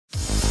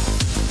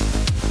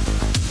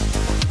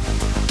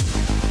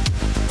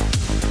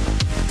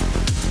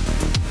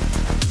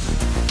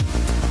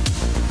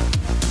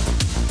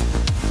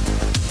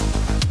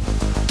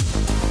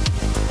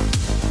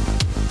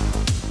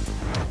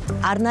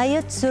Арнайы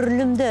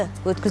түсірілімді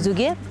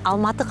өткізуге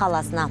Алматы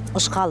қаласына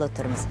ұшқалы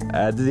тұрмыз.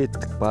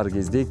 Әділеттік бар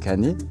кезде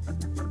кәне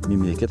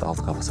мемлекет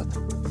алтыға басады.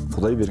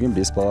 Құдай берген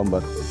 5 балам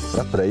бар,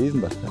 бірақ бір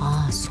әйелім бар.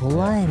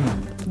 Солай ма?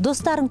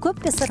 Достарың көп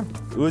пе Сырым?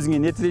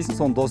 Өзіңе не тілейсің,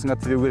 соны досыңа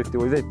тілеу керек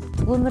деп ойлаймын.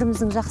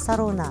 Өміріміздің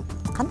жақсаруына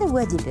қандай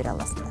уәде бере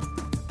аласыңдар?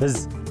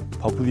 Біз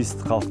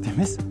популист халық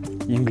емес,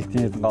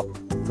 еңбектенетін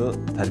халықты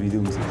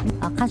тәрбиелеуіміз керек.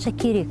 Қанша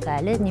керек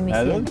әлі немесе?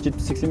 Әлі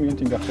 70-80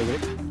 миллион теңге ақша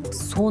керек.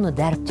 Соны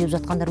дәріптеп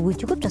жатқандар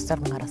өте көп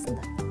жастардың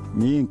арасында.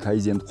 Мен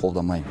кайдзенді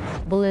қолдамаймын.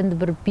 Бұл енді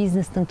бір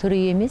бизнестің түрі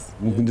емес.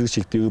 Мүмкіндігі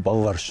шектеулі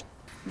балалар үшін.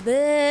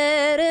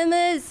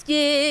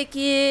 Бірімізге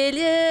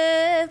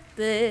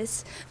келіппіз,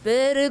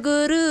 бір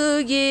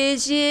көруге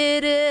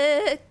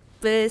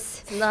жерікпіз,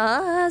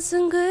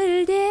 назың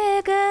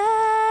гүлдегі.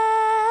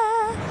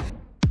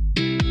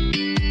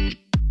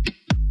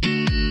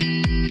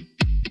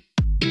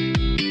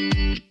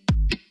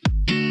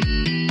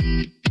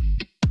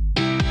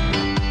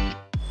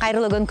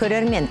 Қайырлы күн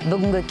көрермен,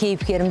 бүгінгі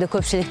кейіпкерімді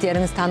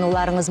көпшіліктеріңіз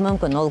тануларыңыз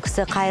мүмкін. Ол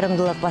кісі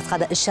қайырымдылық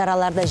басқа да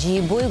іс-шараларда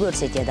жиі бой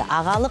көрсетеді.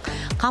 Ағалық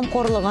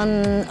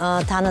қамқорлығын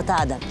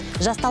танытады.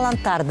 Жас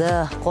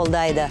таланттарды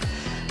қолдайды.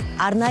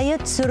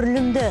 Арнайы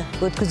түсірілімді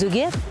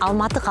өткізуге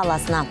Алматы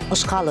қаласына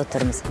ұшқалы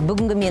тұрмыз.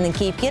 Бүгінгі менің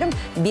кейіпкерім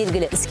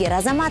белгілі іскер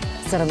азамат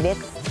Сырымбек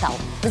Тау.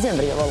 Бізбен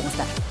бірге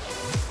болыңыздар.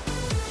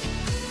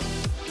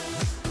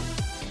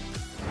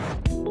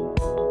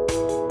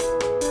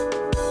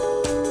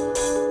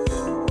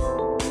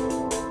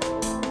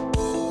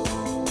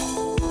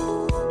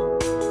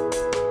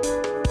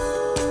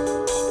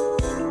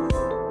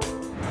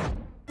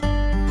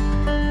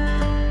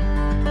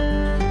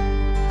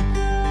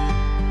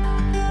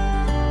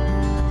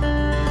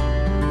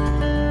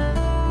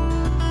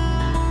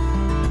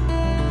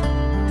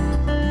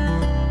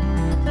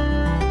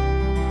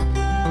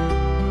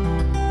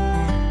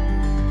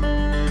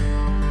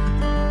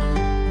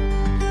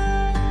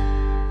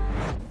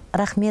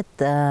 Рахмет,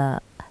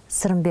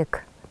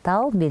 Сырымбек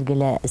Тау,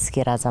 белгілі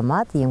іскер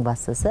азамат, ең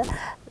бастысы.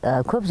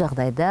 Көп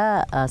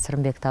жағдайда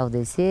Сырымбек Тау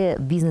десе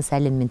бизнес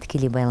әлеммен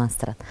тікелей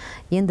байланыстырады.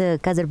 Енді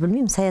қазір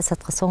білмеймін,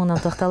 саясатқа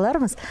соңынан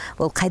тоқталармыз.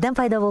 Ол қайдан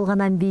пайда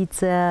болған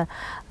амбиция,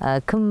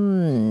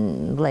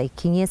 кім былай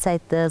кеңес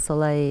айтты,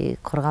 солай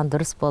құрған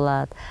дұрыс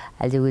болады,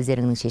 әлде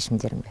өздеріңнің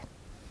шешімдерің бе?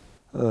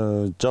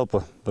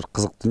 Жалпы бір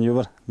қызық дүние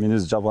бар. Мен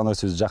өзі жалпы ана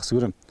сөзді жақсы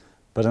көрем.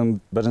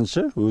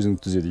 Бірінші өзіңді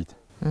түзе дейді.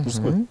 Дұрыс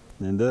қой.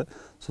 Енді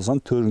сосын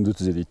төріңді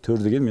түзе дейді.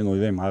 Төр деген мен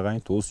ойлаймын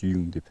ағайын, туыс,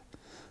 үйің деп.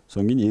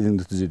 Содан кейін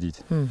еліңді түзе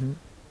дейді.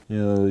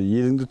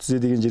 Еліңді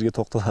түзе деген жерге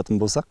тоқталатын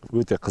болсақ,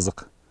 өте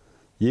қызық.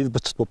 Ел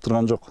быт-шыт болып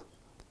тұрған жоқ.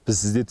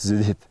 Біз сізде түзе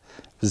дейді.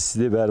 Біз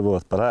сізде бәрі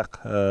болады. Бірақ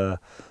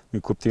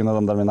мен көптеген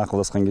адамдармен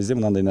ақылдасқан кезде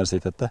мынандай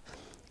нәрсе айтады да.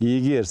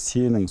 Егер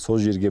сенің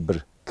сол жерге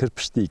бір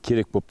кірпіштей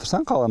керек болып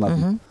тұрсаң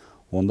қаланатын,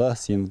 онда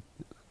сен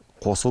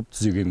қосылып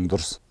түзегенің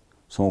дұрыс.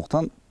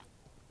 Сондықтан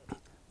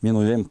мен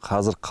ойлаймын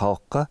қазір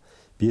халыққа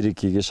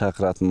берекеге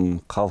шақыратын,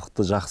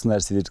 халықты жақсы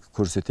нәрселерді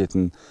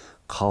көрсететін,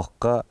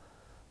 халыққа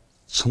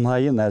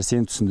шынайы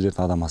нәрсені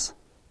түсіндіретін адам аз.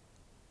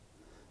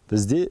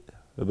 Бізде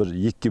бір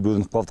екіге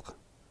бөлініп қалдық.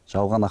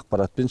 Жалған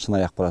ақпарат пен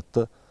шынайы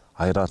ақпаратты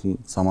айыратын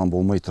заман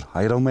болмай тұр.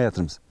 Айыра алмай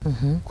жатырмыз.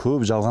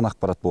 Көп жалған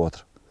ақпарат болып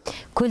жатыр.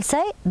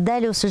 Көлсай,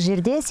 дәл осы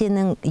жерде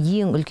сенің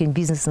ең үлкен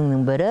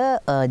бизнесіңнің бірі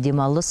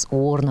демалыс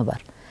орны бар.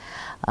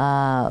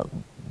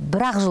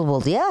 Бір-ақ жыл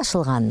болды,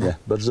 ашылғанына?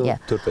 Бір жыл,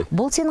 4 ай.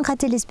 Бұл сенің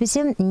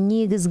қателеспесем,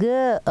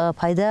 негізгі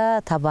пайда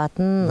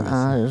табатын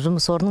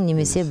жұмыс орның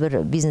немесе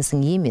бір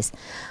бизнесің емес.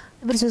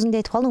 Бір сөзіңде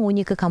айтып қалдың,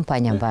 12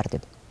 компания бар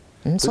деп.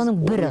 Соның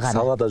бірі ғана. 12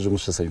 салада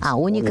жұмыс жасаймыз.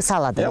 12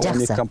 салада,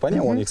 жақсы. 12 компания,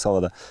 12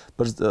 салада.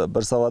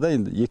 Бір салада,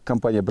 енді 2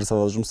 компания бір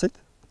салада жұмыс жасайды,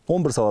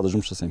 11 салада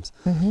жұмыс жасаймыз.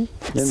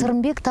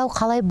 Сырымбек Тау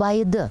қалай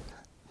байыды?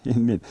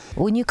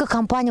 12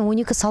 компания,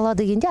 12 сала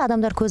дегенде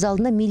адамдар көз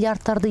алдында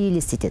миллиардтарды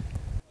елестетеді.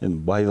 Енді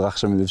байлық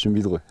ақшамен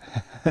өлшенбейді ғой.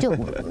 Жоқ.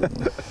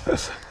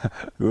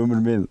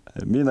 Өмірмен,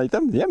 мен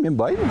айтамын, мен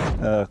баймын.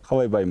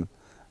 Қалай баймын?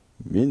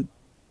 Мен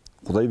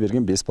Құдай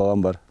берген 5 балам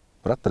бар,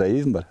 бірақ бір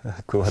әйелім бар.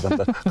 Көп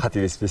адамдар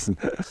қателеспесін.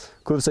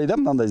 Көлсайда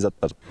мынандай зат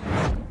бар.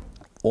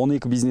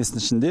 12 бизнестің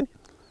ішінде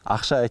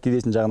ақша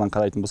әкелетін жағынан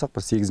қарайтын болсақ,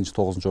 бір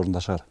 8-9 орында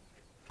шығар.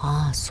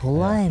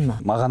 Солай ма?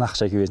 Маған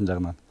ақша әкелетін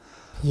жағынан.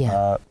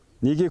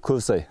 Неге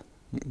Көлсай?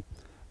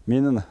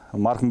 Менің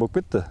марқұм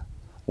болып кетті.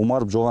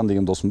 Умаров Жоған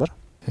деген досым бар.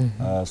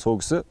 Сол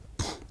кісі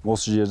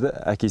осы жерді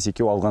әкесі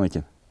екеуі алған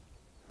екен.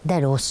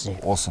 Дәл осы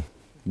жер? Осы.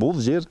 Бұл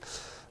жер,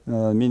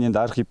 мен енді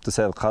архивті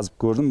сәл қазып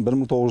көрдім.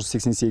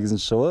 1988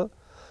 жылы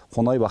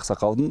Қонаев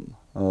Ақсақалдың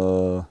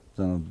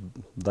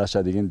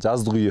Даша деген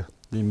жаздық үйі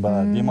дейін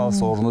ба, демалыс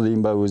орны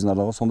дейін ба өзін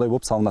арналған, сондай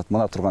болып салынады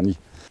мына тұрған үй.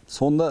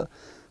 Сонда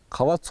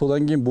қалады,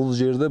 содан кейін бұл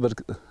жерді бір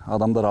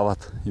адамдар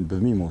алады. Енді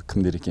білмеймін ол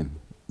кімдер екен.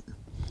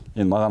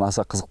 Енді маған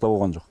аса қызықта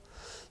болған жоқ.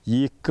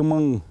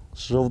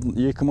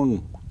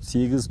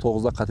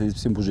 2008-9-да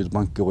қателеспесем бұл жерді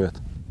банкке қояды.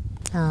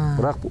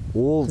 Бірақ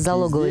ол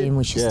залоговое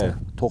имущество.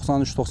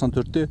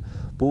 93-94-те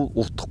бұл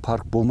ұлттық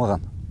парк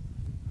болмаған.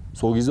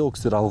 Сол кезде ол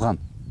кісілер алған.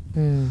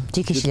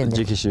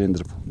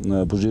 Жекешелендіріп.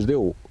 Бұл жерде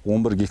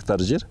 11 гектар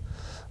жер.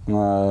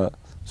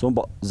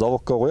 соны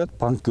заводқа қояды,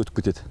 банкке өтіп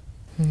кетеді.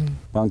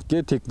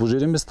 Банкке тек бұл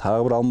жер емес,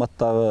 тағы бір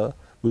Алматыдағы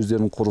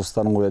өздерінің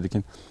құрылыстарын қояды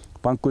екен.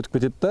 Банкке өтіп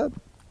кетеді да,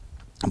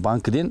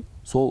 банкіден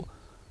сол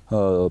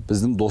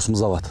біздің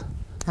досымыз алады.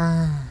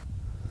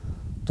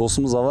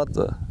 Досымыз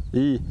алады,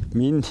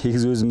 мен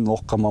негіз өзімнің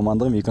оқыған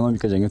мамандығым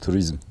экономика және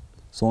туризм.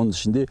 Соның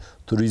ішінде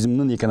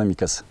туризмнің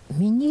экономикасы.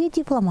 Мен неге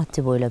дипломат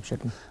деп ойлап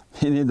жүрдім?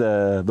 Мен енді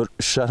бір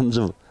 3,5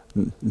 жыл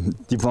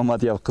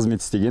дипломатиялық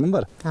қызмет істегенім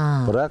бар.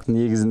 Бірақ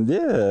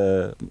негізінде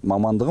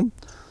мамандығым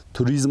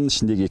туризмнің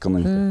ішіндегі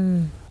экономика.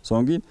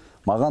 Содан кейін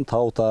маған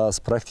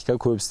тау-тас, практика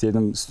көп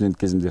істедім студент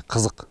кезімде,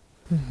 қызық.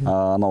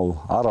 Анау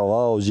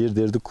аралау,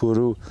 жерлерді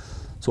көру.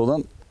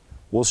 Содан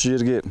осы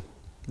жерге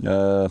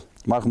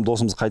марқұм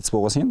досымыз қайтыс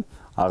болған соң,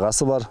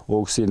 ағасы бар,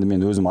 ол кісі енді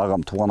мен өзім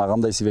ағам, туған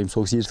ағамдай себебім,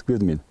 сол кісі ертіп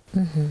келді мені.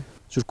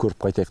 Жүр көріп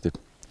қайтайық деп.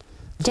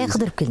 Жай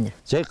қыдырып келдіңдер?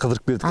 Жай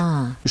қыдырып келдік.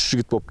 3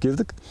 жігіт болып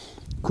келдік.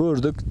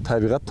 Көрдік,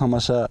 табиғат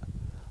тамаша.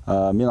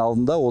 Мен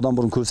алдында одан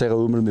бұрын Көлсайға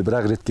өмірімде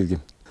бір-ақ рет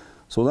келгем.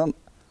 Содан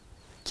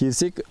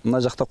келсек,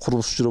 мына жақта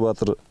құрылыс жүріп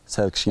жатыр,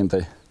 сәл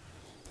кішкентай.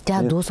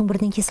 Досың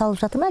бірден ке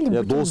салып жатыр ма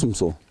әлі? Досым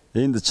сол.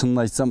 Енді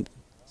шынын айтсам,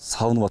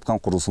 салынып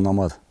жатқан құрылыс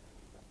ұнамады.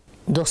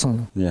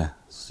 Досың?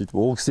 Сөйтіп,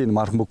 ол кісі енді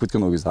марқұм болып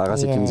кеткен ол кезде,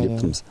 ағасы екеуміз келіп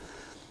тұрмыз.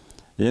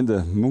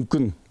 Енді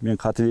мүмкін, мен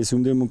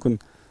қателесуім де мүмкін,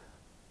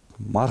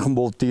 марқұм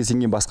болды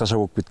деген кейін басқаша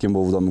болып кеткен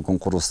болуы да мүмкін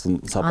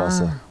құрылыстың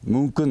сапасы.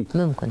 Мүмкін.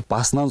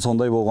 Басынан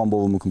сондай болған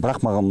болуы мүмкін,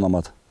 бірақ маған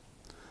ұнамады.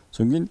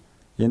 Содан кейін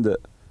енді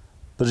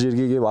бір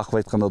жерге келіп ақыл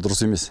айтқанда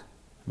дұрыс емес.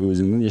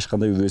 Өзіңнің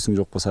ешқандай үлесің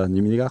жоқ болса,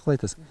 неменеге ақыл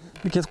айтасың?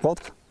 Мен кетіп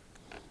қалдық.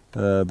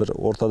 Бір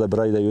ортада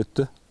бір айдай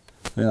өтті.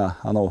 Мен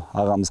анау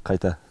ағамыз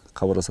қайта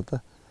хабарласады.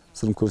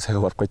 Сырым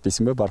Көлсайға барып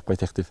қайтпайсың ба? Барып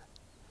қайтайық деп.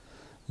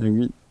 Содан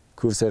кейін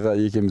Көлсайға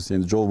екеуміз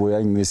енді жол бойы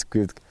әңгімелесіп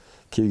келдік.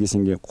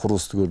 Келгесен кейін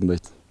құрылысты көрдім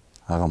дейді.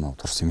 Ағам,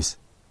 дұрыс емес.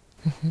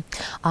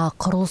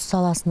 Құрылыс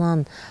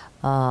саласынан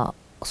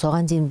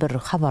соған дейін бір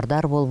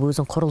хабардар болып,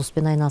 өзің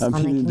құрылыспен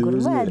айналысқаннан кейін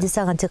көрдің бе? Әлде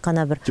саған тек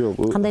қана бір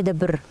қандай да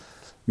бір...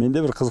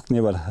 Менде бір қызық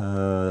не бар.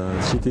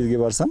 Шетелге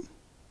барсам,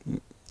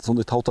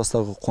 сондай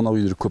тау-тастағы қонақ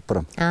үйлер көп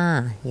барам.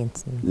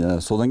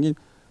 Содан кейін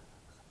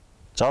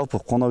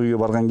жалпы қонақ үйге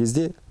барған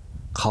кезде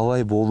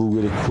қалай болу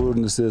керек,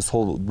 көрінісі,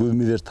 сол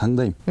бөлмелер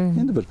таңдаймын.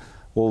 Енді бір,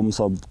 ол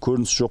мысалы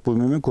көрінісі жоқ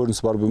бөлме мен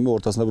көрінісі бар бөлме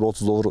ортасында бір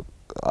 $30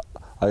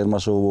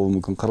 айырмашылығы болуы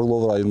мүмкін,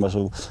 $40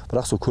 айырмашылығы,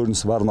 бірақ сол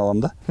көрінісі барын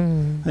алам да.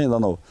 Енді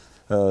анау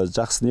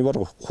жақсы не бар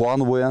ғой,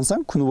 қуанып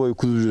оянсаң, күні бойы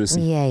күліп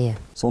жүресің.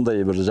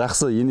 Сондай бір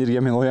жақсы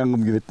энергиямен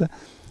оянғым келеді.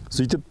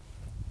 Сөйтіп,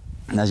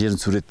 мына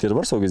жердің суреттері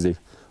бар сол кезде.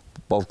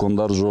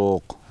 Балкондар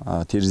жоқ,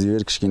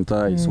 терезелер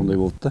кішкентай, сондай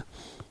болды да.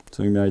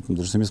 Содан мен айттым,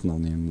 дұрыс емес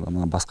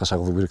мынау, басқаша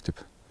қылу керек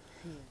деп.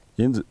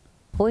 Енді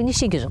ойында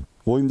ештеңе жоқ.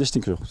 Ойымда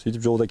ештеңе жоқ.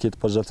 Сөйтіп жолда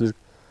кетіп бара жатып,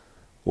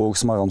 ол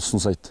кісі маған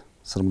ұсыныс айтты.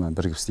 Сырымнан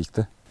бірігіп істейік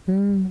те.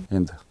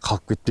 Енді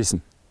қалып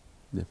кетпесін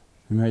деп.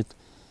 Мен айттым,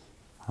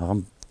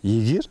 ағам,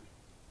 егер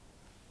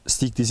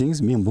істейік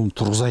десеңіз, мен бұны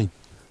тұрғызайын.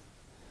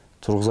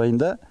 Тұрғызайын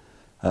да,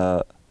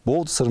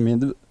 болды Сырым,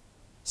 енді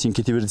сен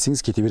кете бер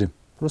десеңіз, кете берем.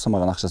 Просто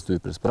маған ақшасын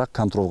төлеп бересіз, бірақ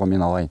контролға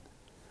мен алайын.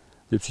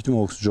 Деп сөйтіп,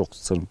 ол кісі жоқ,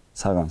 Сырым,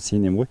 саған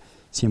сенем ғой,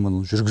 сен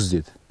бұны жүргіз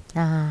деді.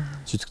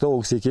 Сөйтіп та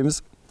ол кісі екеуміз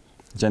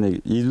және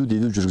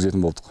 50-50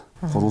 жүргізетін болдық.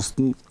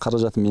 Құрылыстың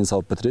қаражатын мен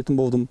салып бітіретін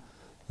болдым.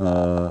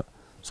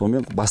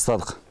 Сонымен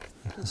бастадық.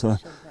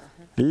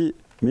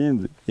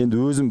 Мен енді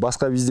өзім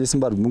басқа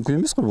бизнесім бар, мүмкін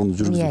емес қой бұны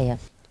жүргізу.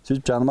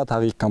 Сөйтіп жаныма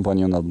тағы 2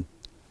 компания ұнадым.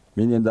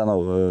 Мен енді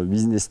анау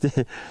бизнесте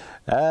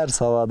әр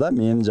салада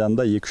менің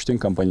жанымда 2-3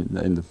 компания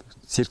енді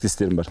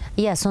серіктестерім бар.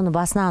 Соны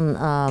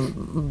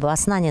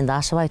басынан енді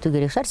ашып айту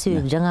керек шығар,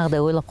 себебі жаңағыдай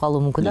ойлап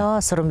қалу мүмкін.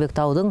 Сырымбек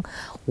Таудың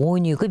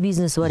 12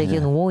 бизнесі бар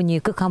екен,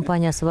 12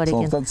 компаниясы бар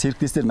екен. Сондықтан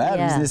серіктестерім,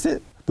 әр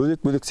бизнесте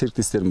бөлек-бөлек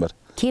серіктестерім бар.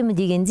 Кемі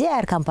дегенде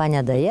әр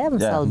компанияда,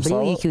 мысалы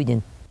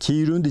біреу-екеуден.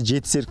 Кейреуінде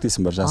 7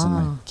 серіктесім бар,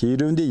 жасырмай.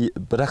 Кейреуінде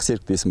 1-ақ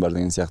серіктесім бар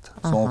деген сияқты.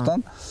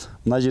 Сондықтан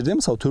мына жерде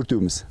мысалы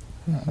 4-еуміз.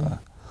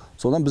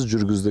 Содан біз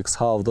жүргіздік,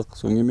 салдық.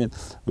 Содан мен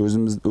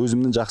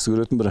өзімнің жақсы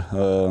көретін бір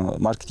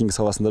маркетинг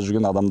саласында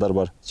жүрген адамдар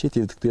бар,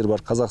 шетелдіктер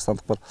бар,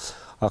 қазақстандық бар.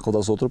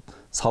 Ақылдасып отырып,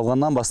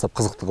 салғаннан бастап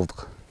қызықты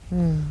қылдық.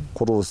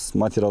 Құрылыс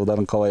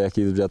материалдарын қалай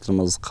әкеліп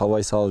жатырмыз,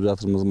 қалай салып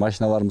жатырмыз,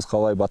 машиналарымыз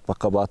қалай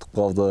батпаққа батып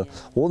қалды.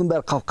 Оның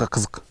бәрі халыққа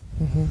қызық.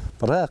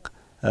 Бірақ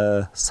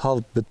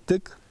салып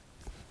біттік.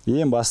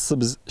 Ең бастысы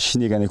біз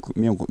ішіне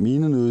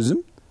менің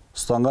өзім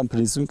ұстанған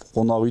принципім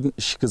қонақ үйдің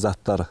ішкі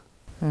заттары.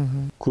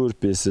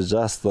 Көрпесі,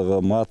 жастығы,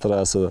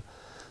 матрасы,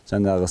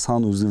 жаңағы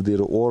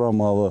санузелдері,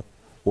 орамалы,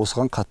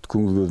 осыған қатты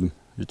көңіл бөлдім.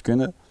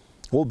 Өйткені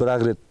ол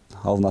бір-ақ рет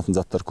алынатын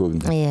заттар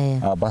көбінде.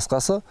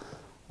 Басқасы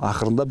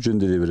ақырындап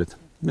жөнделе береді.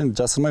 Мен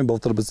жасырмай,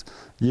 былтыр біз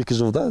 2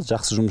 жылда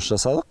жақсы жұмыс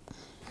жасадық.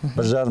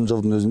 1,5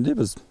 жылдың өзінде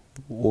біз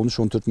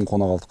 13-14 мың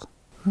қонақ алдық.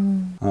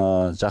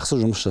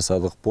 Жақсы жұмыс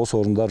жасадық, бос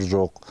орындар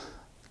жоқ.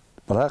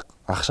 Бірақ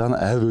ақшаны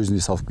әр өзіне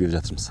салып келіп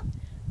жатырмыз.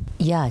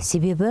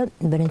 Себебі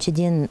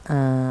біріншіден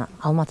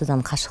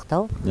Алматыдан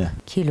қашықтау,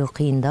 келу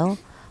қиындау,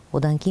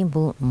 одан кейін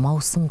бұл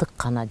маусымдық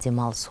қана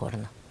демалыс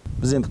орны.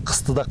 Біз енді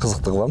қысты да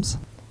қызықты қыламыз.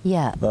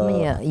 Иә,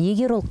 міне,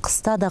 егер ол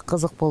қыста да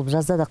қызық болып,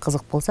 жазда да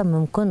қызық болса,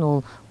 мүмкін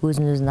ол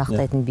өзін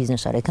ақтайтын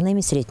бизнес шығар.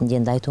 Экономист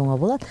ретінде енді айтуыңа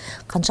болады.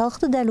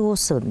 Қаншалықты дәл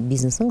осы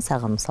бизнесің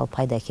саған мысалы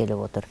пайда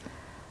келіп отыр?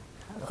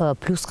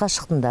 Плюсқа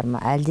шықтыңдар ма?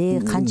 Әлде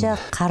қанша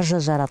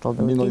қаржы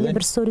жаратылды? Өткенде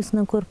бір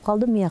сторисынан көріп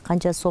қалдым,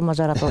 қанша сома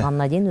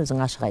жаратылғанына дейін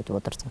өзің ашық айтып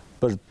отырсың.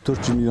 Бір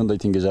 400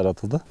 миллиондай теңге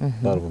жаратылды.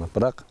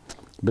 Бірақ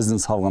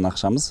біздің салған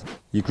ақшамыз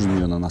 200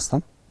 миллионнан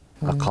астам.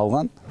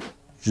 Қалған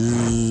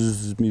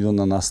 100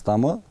 миллионнан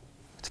астамы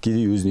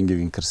тікелей өзінен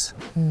келген кіріс.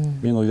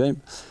 Мен ойлаймын,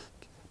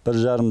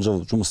 1,5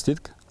 жыл жұмыс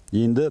істедік.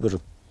 Енді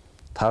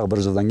тағы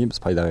 1 жылдан кейін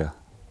біз пайдаға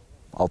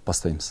алып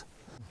бастаймыз.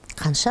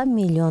 Қанша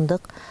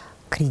миллиондық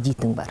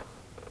кредитің бар?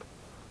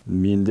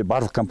 Менде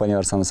барлық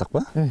компаниялар санасақ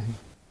ба?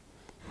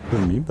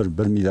 Білмеймін,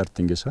 1 миллиард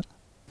теңге шығар.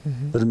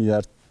 1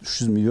 миллиард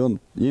 300 миллион,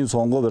 ең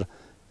соңғы бір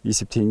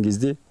есептеген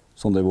кезде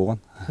сондай болған.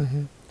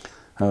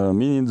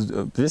 Мен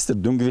енді, білесіздер,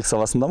 дөңгелек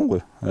саласындамын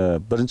ғой.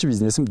 Бірінші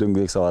бизнесім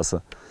дөңгелек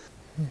саласы.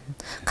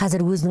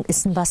 Қазір өзінің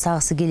ісін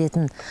бастағысы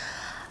келетін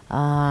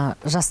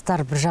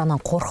жастар бір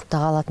жағынан қорқып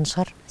та қалатын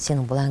шығар.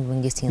 Сенің бұл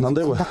әңгімеңді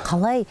естігенде.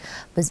 Қалай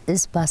біз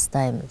іс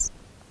бастаймыз?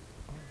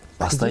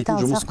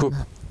 Бастайтын жұмыс көп.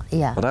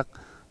 Бірақ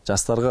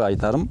жастарға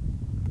айтарым,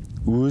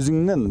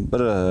 өзіңнің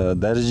бір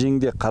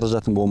дәрежеңде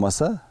қаражатың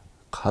болмаса,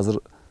 қазір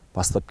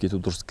бастап кету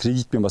дұрыс,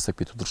 кредитпен бастап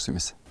кету дұрыс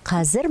емес.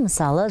 Қазір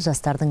мысалы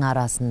жастардың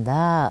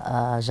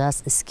арасында жас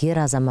іскер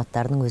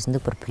азаматтардың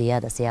өзіндік бір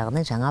плеядасы,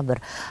 яғни жаңа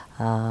бір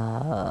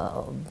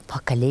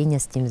поколение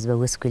дейміз бе,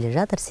 өсіп келе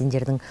жатыр.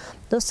 Сендердің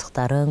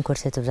достықтарын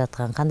көрсетіп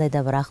жатқан, қандай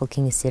да бір ақыл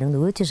кеңестеріңді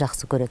өте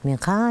жақсы көреді.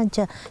 Мен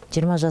қанша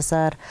 20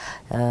 жасар,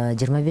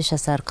 25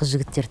 жасар қыз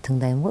жігіттер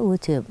тыңдаймын ғой,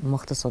 өте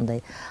мықты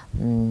сондай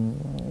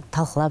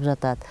талқылап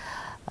жатады.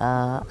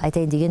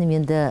 Айтайын дегенім,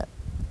 енді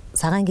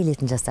саған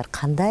келетін жастар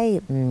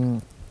қандай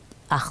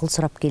ақыл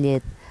сұрап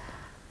келеді?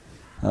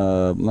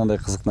 Мынандай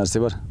қызық нәрсе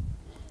бар.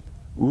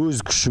 Өз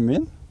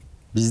күшімен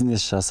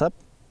бизнес жасап,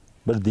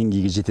 бір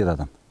деңгейге жетер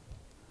адам.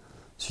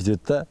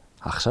 Сөйтеді да,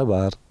 ақша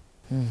бар,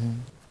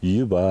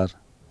 үйі бар,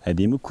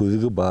 әдемі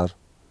көлігі бар.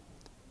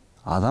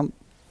 Адам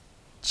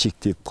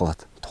шектеліп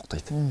қалады,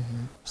 тоқтайды.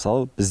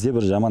 Мысалы, бізде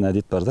бір жаман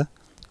әдет бар да,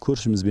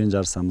 көршімізбен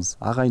жарысамыз,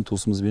 ағайын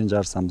туысымызбен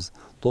жарысамыз,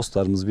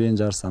 достарымызбен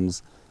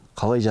жарысамыз.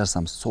 Қалай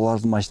жарысамыз?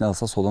 Солардың машина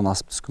алса, содан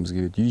асып түскіміз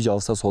келеді. Үй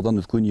алса,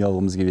 содан үлкен үй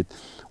алғымыз келеді.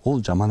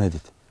 Ол жаман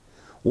әдет.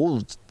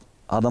 Ол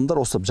адамдар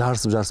осып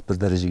жарысып бір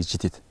дәрежеге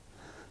жетеді.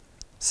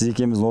 Сіз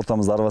екеуміздің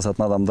ортамызда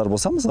араласатын адамдар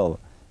болса, мысалы,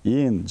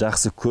 ең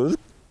жақсы көлік,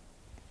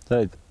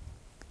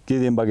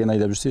 Гелен-ваген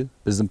айдап жүрсе,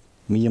 біздің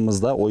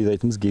миымызда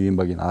ойлайтынымыз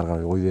Гелен-ваген, ары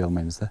қарай ойлай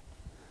алмаймыз да.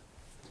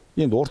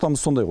 Енді ортамыз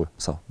сондай ғой,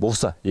 мысалы,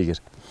 болса егер.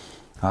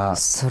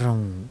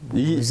 Сырым,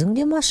 өзің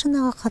де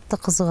машинаға қатты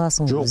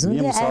қызығасың, өзің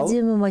де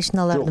әдемі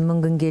машиналарды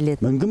мінгің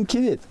келеді. Мінгім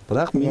келеді,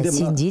 бірақ менде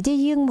сенде де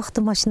ең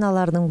мықты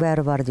машиналардың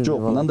бәрі бар деуге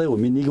болады. Жоқ, мынандай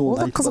ғой, мен неге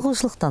оны айтып жатырмын? Ол да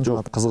қызығушылықтан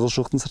болады. Жоқ,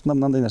 қызығушылықтың сыртында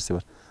мынандай нәрсе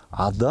бар.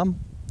 Адам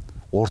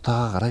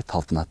ортаға қарай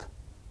талпынады.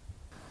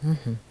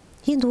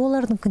 Енді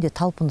олардың күнде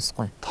талпыныс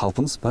қой.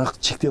 Талпыныс, бірақ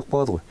шектеліп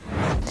қалады ғой.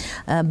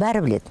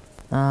 Бәрі біледі.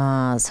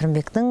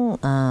 Сырымбектің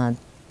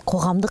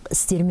қоғамдық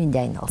істермен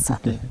де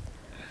айналысады.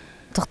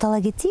 Тоқтала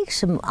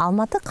кетейікші,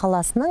 Алматы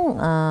қаласының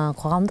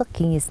қоғамдық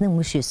кеңесінің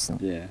мүшесісің.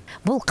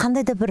 Бұл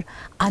қандай да бір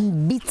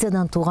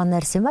амбициядан туған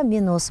нәрсе ма?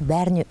 Мен осы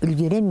бәріне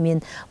үлгерем,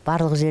 мен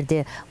барлық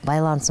жерде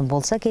байланысым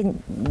болса,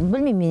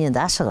 білмеймін, мен енді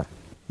ашығы.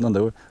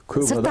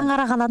 Сырттан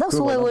қараған адам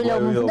солай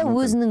ойлауы мүмкін да,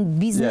 өзінің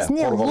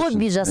бизнесіне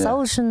лобби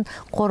жасау үшін,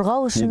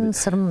 қорғау үшін.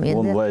 Сырым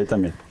енді. Оны былай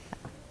айтамын.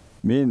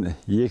 Мен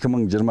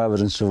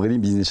 2021 жылға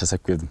дейін бизнес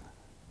жасап келдім.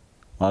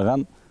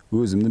 Маған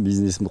өзімнің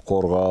бизнесімді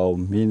қорғау,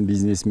 мен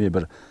бизнесіме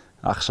бір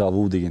ақша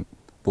алу деген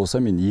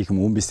болса, мен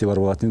 2015-те бар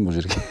болатын едім бұл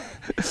жерге.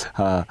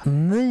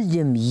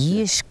 Мүлдем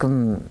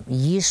ешкім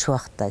еш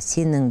уақытта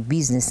сенің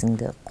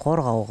бизнесіңді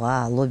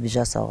қорғауға, лобби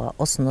жасауға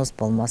ұсыныс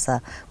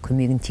болмаса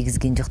көмегін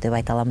тигізген жоқ деп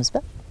айта аламыз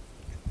ба?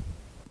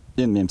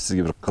 Енді мен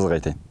сізге бір қызық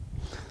айтайын.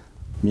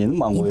 Менің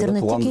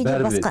Монғолияда туғаным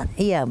бәрі біледі.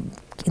 Иә,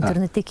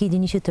 интернетте кейде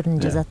неше түрін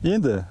жазады.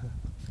 Енді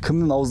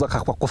кімнің ауызда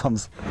қақпақ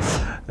боламыз?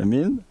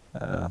 Мен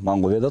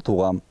Монғолияда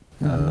туғам.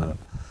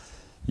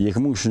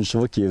 2003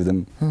 жылы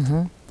келдім.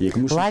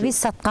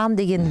 Лавис сатқам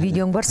деген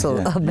видеоң бар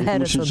сол.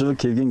 2003 жылы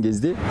келген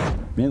кезде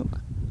мен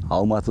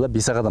Алматыда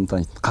 5 адам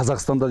танитын.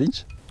 Қазақстанда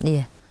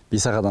дейінші.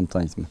 5 адам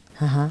танитын.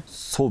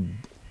 Сол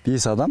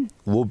 5 адам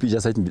лобби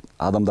жасайтын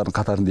адамдардың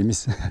қатарында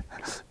емес.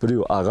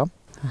 Біреу ағам,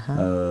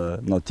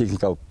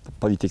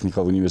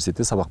 политехникалық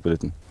университетте сабақ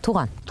беретін.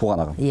 Туған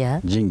ағам.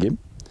 Жеңгем.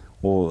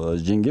 Ол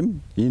жеңгем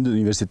енді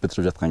университет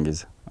бітіріп жатқан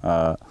кезде.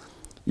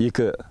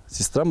 2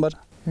 сестрам бар,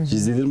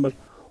 жезделерім бар.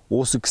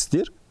 Осы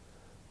кісілер,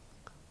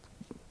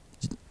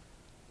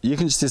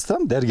 екінші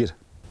сестрам дәрігер.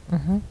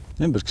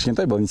 Мен бір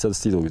кішкентай больницада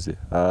істейді ол кезде.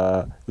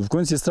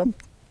 Үлкен сестрам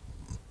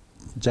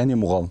және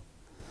мұғалім.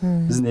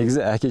 Біз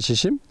негізі әке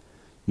шешем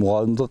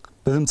мұғалімдік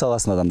білім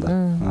саласының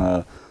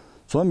адамдар.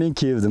 Содан мен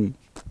келдім.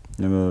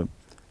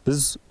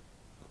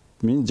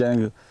 Мен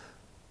жаңағы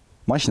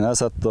машина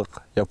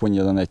саттық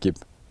Япониядан әкеп.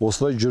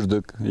 Осылай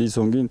жүрдік.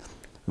 Содан кейін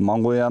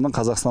Монғолияның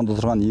Қазақстанда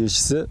отырған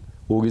елшісі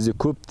ол кезде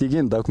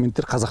көптеген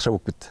документтер қазақша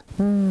болып кетті.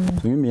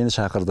 Содан мені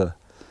шақырды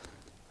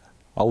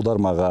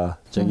аудармаға,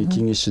 және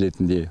кеңесші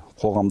ретінде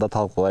қоғамда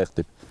талқылайық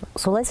деп.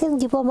 Солай сенің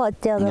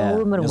дипломатияда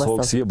өмірің басталды. Сол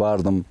кісіге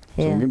бардым.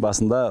 Содан кейін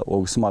басында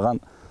ол кісі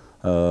маған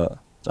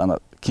жаңа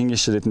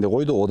кеңесші ретінде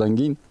қойды, одан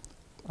кейін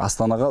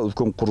Астанаға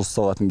үлкен құрылыс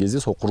салатын кезде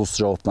сол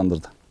құрылысты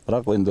жауаптандырды.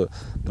 Бірақ енді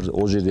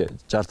ол жерде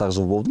жарты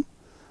жыл болдым.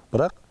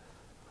 Бірақ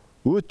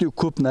өте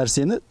көп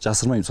нәрсені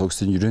жасырмаймын, сол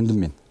кісіден үйрендім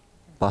мен.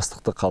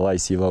 Бастықты қалай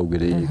сыйлау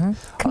керек.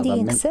 Кім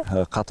деген кісі?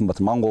 Қатын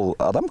Батыр, моңғол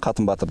адам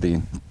Қатын Батыр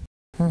деген.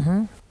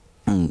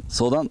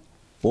 Содан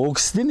ол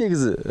кісіден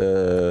негізі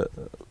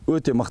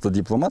өте мықты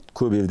дипломат,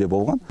 көп елде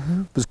болған.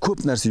 Біз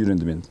көп нәрсе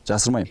үйрендім мен,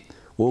 жасырмаймын.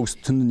 Ол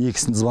кісі түннің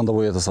 2-сін звонда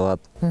боята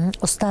салады.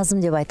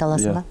 Ұстазым деп айта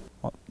аласың ба?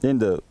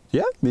 Енді,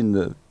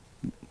 мен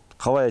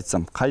қалай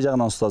айтсам, қай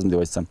жағынан ұстазым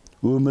деп айтсам,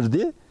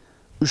 өмірде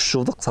 3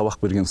 жылдық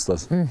сабақ берген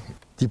ұстаз.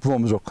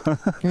 Дипломы жоқ.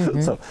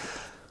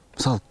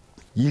 Мысалы,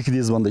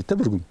 2-де звондайды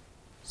бір күн.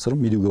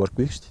 Сырым, медеуге барып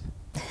келейікші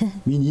дейді.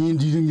 Мен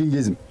енді үйренген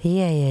кезім.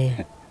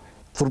 Иә.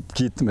 Тұрып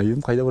кеттім,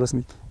 әйелім қайда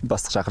барасың дейді.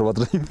 Бастық шақырып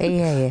жатыр дейді.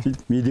 Иә.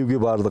 Медеуге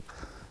бардық.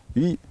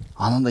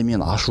 Анандай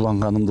мен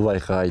ашуланғанымды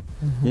байқайды.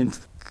 Енді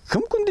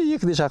кім күнде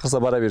 2-де шақырса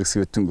бара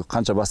бергісі келеді түнгі,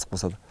 қанша бастық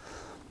болса да.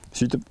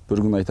 Сөйтіп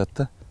бір күн айтады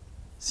да,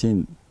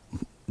 сен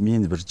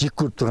мені бір жек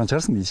көріп тұрған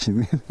шығарсың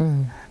дейді.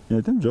 Мен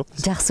айтамын, жоқ.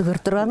 Жақсы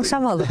көріп тұрғаның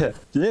шамалы.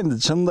 Енді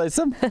шынымды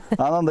айтсам,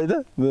 анандай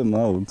да,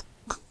 мынау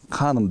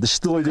қаным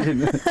дішті ғой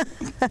деген.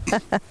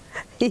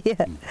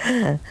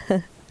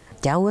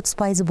 Жа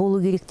 30% болу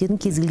керек дедің,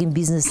 кез келген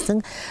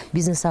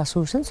бизнес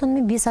ашу үшін.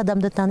 Сонымен 5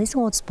 адамды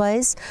танисың,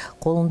 30%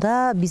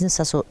 қолында бизнес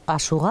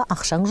ашуға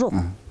ақшаң жоқ.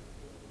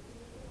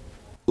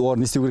 Олар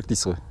не істеу керек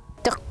дейсіз ғой?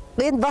 Жоқ,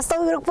 енді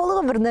бастау керек болды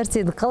ғой бір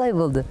нәрсені, қалай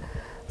болды?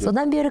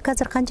 Содан бері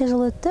қазір қанша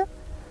жыл өтті?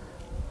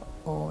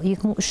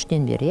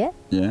 2003-тен бері,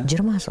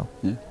 20 жыл.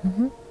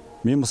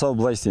 Мен мысалы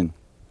бұлай істейін.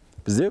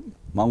 Бізде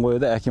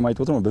Моңғолияда әкем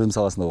айтып отырмын, білім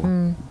саласында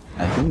болған.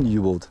 Әкемнің үйі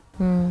болды.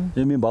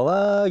 Мен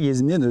бала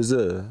кезімнен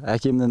өзі,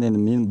 әкемнің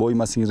менің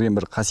бойыма сіңірген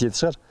бір қасиеті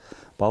шығар.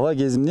 Бала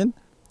кезімнен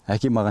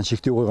әкем маған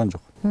шектеу қойған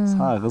жоқ.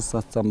 Сағыз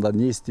сатсам да,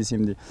 не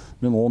істесем де.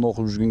 Мен оны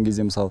оқып жүрген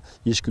кезде, мысалы,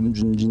 ешкінің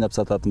жүнін жинап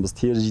сататынбыз,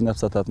 тері жинап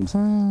сататынбыз.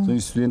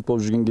 Соң студент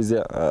болып жүрген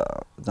кезде,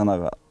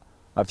 жаңағы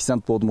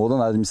официант болдым,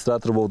 одан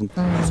администратор болдым.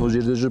 Сол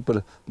жерде жүріп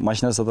бір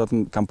машина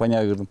сататын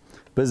компанияға кірдім.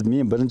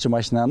 Мен бірінші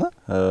машинаны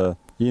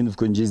ең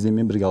үлкен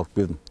жездеммен бірге алып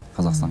келдім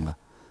Қазақстанға.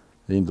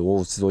 Енді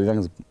ол сіз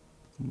ойлаңыз,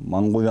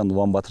 Моңғолияның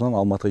Улан Батырынан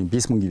Алматыға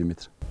 5000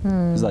 километр.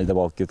 Біз айдап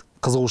алып келдік.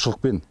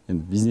 Қызығушылықпен,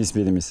 енді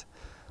бизнеспен емес.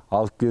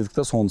 Алып келдік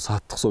та соны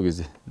саттық сол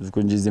кезде.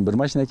 Үлкен жезден бір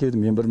машина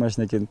әкелдім, мен бір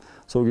машина әкелдім.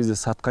 Сол кезде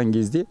сатқан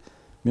кезде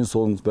мен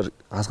соның бір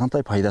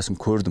азғантай пайдасын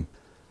көрдім.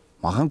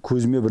 Маған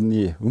көзіме бір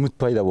не үміт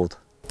пайда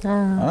болды.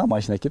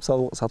 Машина әкеп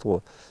сатып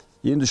алды.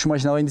 Енді 3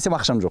 машина алайын десем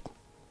ақшам жоқ.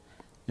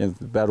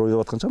 Енді бәрі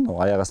ойлап жатқан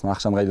шығар, аяқ астынан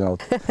ақшаны қайдан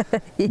алды.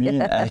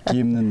 Мен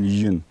әкемнің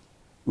үйін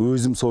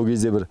өзім сол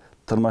кезде бір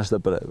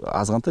тырмаштап бір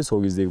азғантай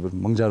сол кездегі бір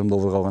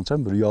 $1500 қалған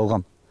шығар, бір үй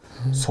алғам.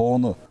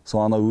 Соны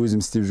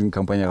өзім істеп жүрген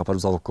компанияға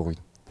апарып залогқа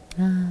қойдым.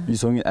 И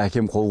соңын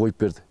әкем қол қойып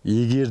берді.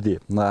 Егер де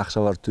мына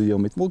ақшаларды төлей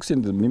алмайтын, ол кісі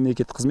енді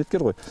мемлекеттік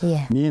қызметкер ғой.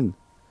 Мен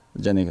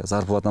жаңағы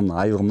зарплатамнан,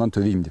 айлығымнан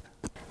төлеймін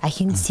деп.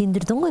 Әкеңді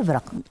сендірдің ғой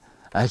бірақ.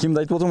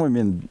 Әкемді айтып отырмын ғой,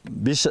 мен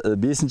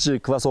 5-ші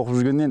класс оқып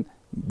жүргеннен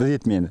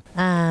білет мені.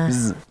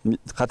 Біз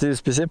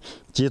қателеспесем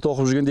 7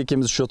 оқып жүргенде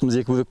екеуміз счетымыз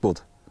 2 бөлек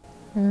болды.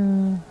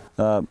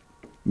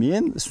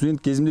 Мен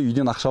студент кезімде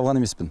үйден ақша алған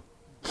емеспін.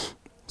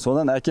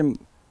 Содан әкем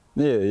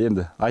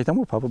енді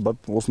айтам ғой, папа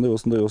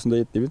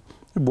осындай ет деп.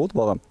 Болды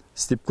балам,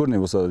 істеп көр не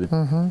болса деп.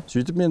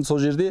 Сөйтіп мен сол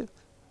жерде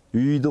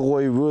үйді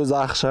қойып, өз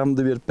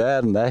ақшамды беріп,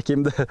 бәрін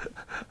әкемді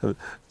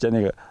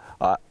жаңағы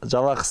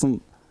жалақысын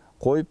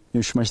қойып,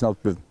 3 машина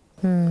алып келдім.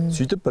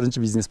 Сөйтіп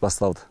бірінші бизнес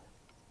басталды.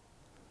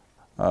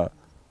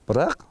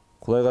 Бірақ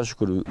Құдайға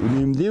шүкір,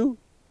 үнемдеу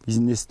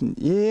бизнестің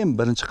ең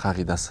бірінші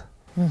қағидасы.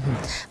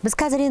 Біз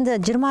қазір енді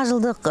 20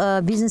 жылдық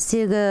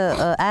бизнестегі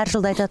әр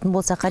жылда айтатын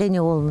болсақ, әрине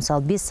ол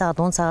мысалы 5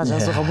 сағат, 10 сағат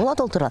жазуға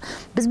болады ол туралы.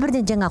 Біз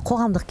бірден жаңа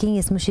қоғамдық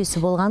кеңес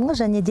мүшесі болғанға,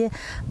 және де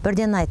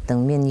бірден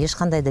айттың, мен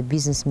ешқандай да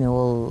бизнесіме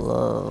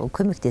ол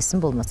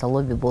көмектесім болмаса,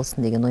 лобби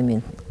болсын деген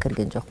оймен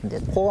кірген жоқпын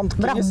дедім.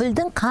 Бірақ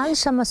білдің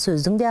қаншама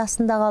сөздің де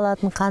астында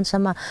қалатын,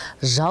 қаншама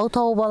жау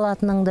тауып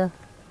алатыныңды.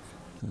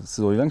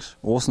 Сіз ойлаңызшы,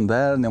 осының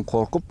бәрінен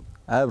қорқып,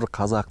 әрбір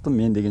қазақтың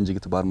мен деген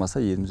жігіті бармаса,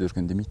 еліміз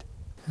өркендемейді.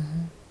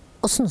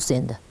 Ұсыныс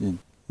енді.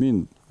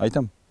 Мен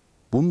айтам,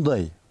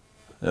 бұндай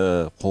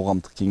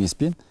қоғамдық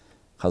кеңеспен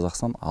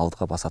Қазақстан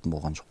алдыға басатын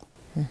болған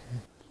жоқ.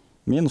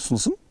 Мен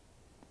ұсынысым,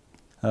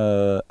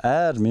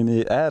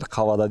 әр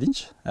қалада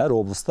дейінші, әр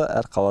облыста,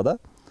 әр қалада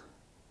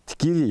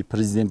тікелей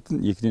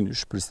президенттің 2-ден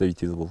 3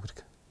 представителі болу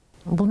керек.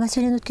 Бұл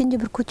мәселені өткенде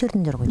бір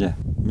көтердіңдер ғой.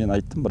 Мен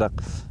айттым, бірақ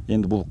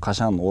енді бұл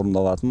қашан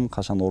орындалатын,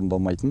 қашан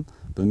орындалмайтын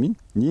білмеймін.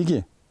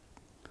 Неге?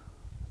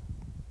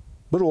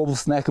 Бір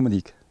облыстың әкімі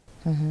дейік.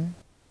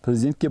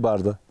 Президентке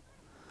барды.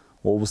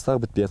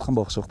 Облыстағы бітпей жатқан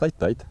балықшылықты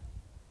айтпайды.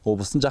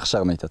 Облыстың жақсы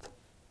жағын айтады.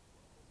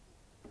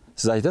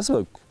 Сіз айтасыз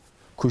ба,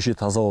 көше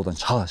тазалаудан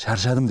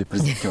шаршадым деп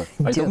президентке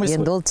айта алмайсыз ғой.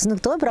 Енді ол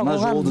түсінікті ғой, бірақ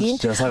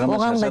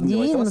оғанға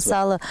дейін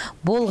мысалы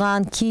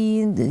болған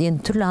кейін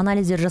енді түрлі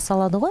анализдер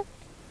жасалады ғой,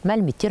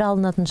 мәліметтер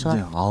алынатын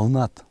шығар.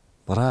 Алынады,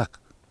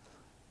 бірақ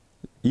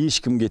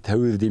ешкімге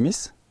тәуелді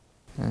емес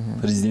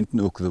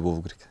президенттің өкілі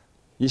болу керек.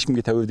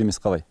 Ешкімге тәуелді емес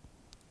қалай?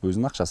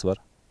 Өзінің ақшасы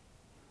бар.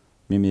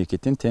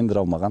 Мемлекеттен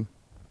тендер алмаған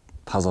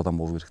таза адам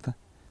болу керек та.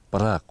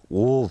 Бірақ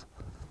ол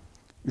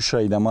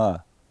 3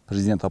 айдама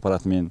президент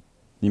аппаратымен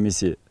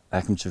немесе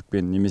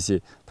әкімшілікпен,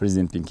 немесе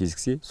президентпен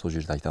кезіксе, сол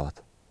жерде айта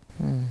алады.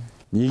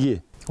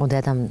 Неге?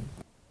 Ондай адам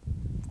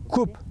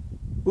көп,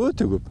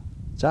 өте көп.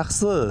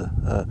 Жақсы.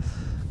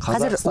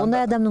 Қазір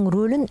ондай адамның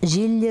рөлін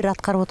желілер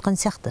атқарып отқан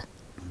сияқты.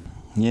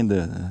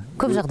 Енді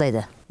көп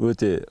жағдайда.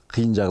 Өте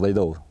қиын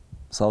жағдайда ол.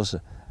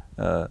 Мысалшы,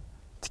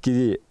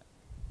 тікелей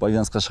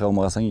байланысқа шыға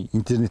алмағансаң,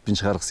 интернетпен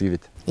шығарғысы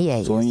келеді.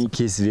 Содан кейін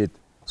кесіледі,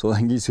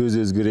 содан кейін сөз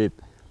өзгереді.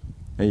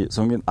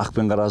 Содан кейін ақ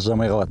пен қара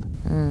ажырамай қалады.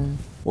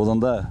 Одан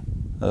да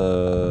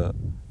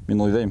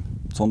мен ойлаймын,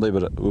 сондай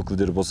бір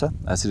өкілдер болса,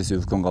 әсіресе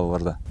үлкен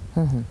қалаларда.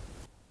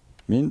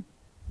 Мен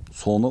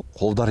соны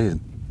қолдар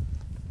едім.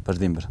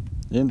 Бірден бір.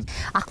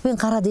 Ақ пен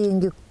қара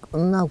дегенге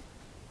мынау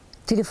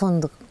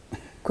телефонды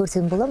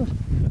көрсем бола ма?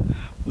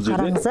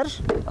 Қараңыздар.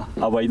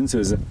 Абайдың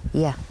сөзі.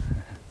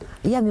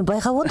 Иә, мен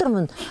байқап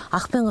отырмын.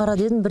 Ақ пен қара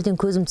дедім, бірден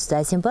көзім түсті.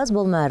 Әсемпаз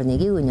болма,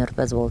 әрнеге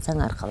өнерпаз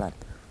болсаң арқалан.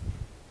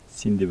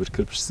 Сен де бір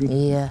кірпішсің,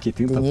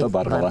 кетің тапта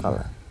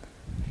барғалан.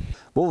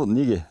 Бұл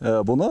неге?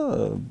 Бұны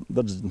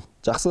бір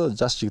жақсы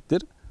жас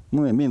жігіттер,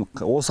 мен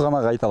осы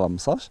ғана айта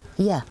аламын, мысалшы.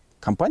 Иә.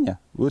 Компания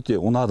өте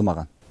ұнады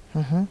маған.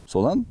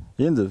 Содан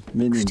енді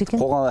мен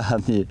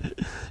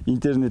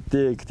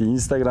интернетте,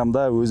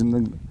 инстаграмда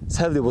өзімнің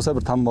сәл де болса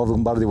бір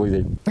танымалдығым бар деп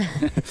ойлаймын.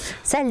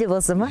 Сәл де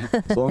болса ма?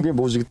 Содан кейін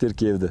бұл жігіттер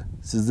келді.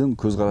 Сіздің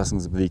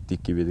көзқарасыңызды білейік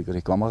деп келдік.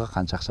 Рекламаға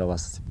қанша ақша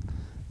аласыз деп.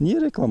 Не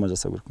реклама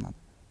жасау керек мынаны?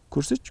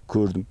 Көрсетші,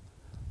 көрдім.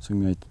 Содан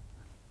кейін айттым.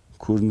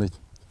 Көрдім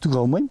айттым. Түк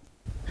алмаймын.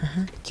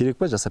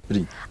 Керек па жасап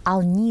берейін.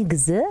 Ал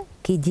негізі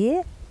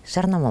кейде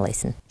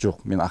жарнамалайсың?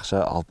 Жоқ, мен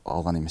ақша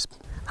алған емеспін.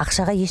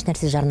 Ақшаға еш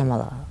нәрсе жарнама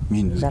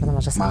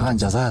жасамайсың. Маған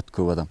жазады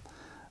көп адам.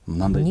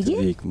 Мынандай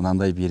берейік,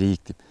 мынандай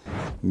берейік деп.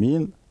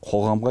 Мен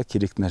қоғамға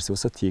керекті нәрсе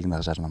болса тегін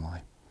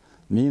жарнамалаймын.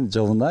 Мен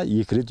жылына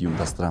 2 рет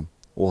ұйымдастырамын.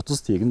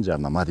 30 тегін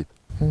жарнама деп.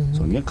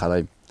 Содан кейін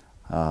қараймын.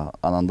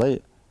 Анандай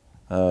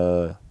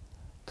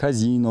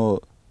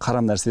казино,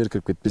 қарам нәрселер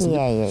кіріп кетпесін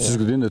деп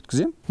сүзгіден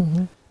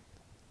өткіземін.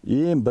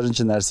 Ең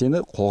бірінші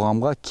нәрсені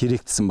қоғамға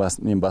керектісін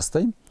мен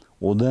бастаймын.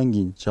 Одан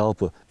кейін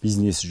жалпы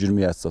бизнесі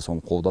жүрмей жатса соны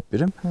қолдап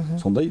берем.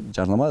 Сондай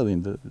жарнама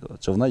енді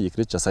жылына 2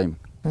 рет жасаймын.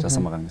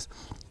 Жасамаған емес.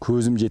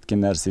 Көзім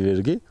жеткен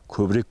нәрселерге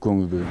көбірек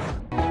көңіл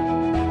бөлемін.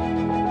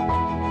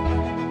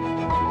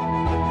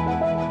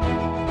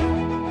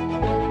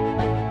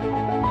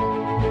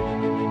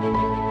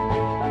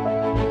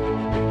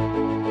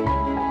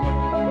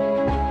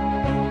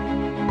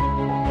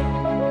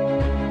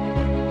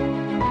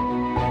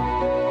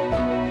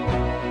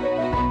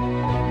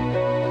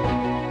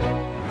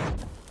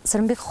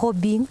 Сырымбек,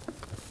 хоббиің?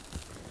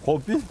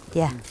 Хобби?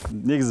 Иә.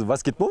 Негізі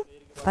баскетбол.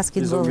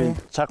 Баскетбол, иә.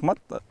 Шахмат.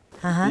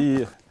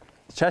 И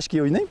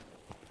шашки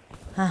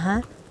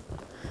ойнаймын.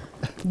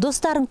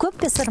 Достарың көп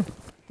пе, Сырым?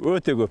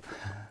 Өте көп.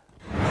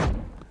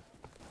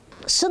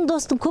 Шын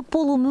достың көп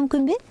болуы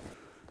мүмкін бе?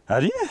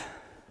 Әрине.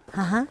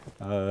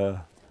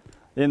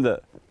 Енді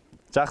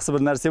жақсы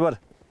бір нәрсе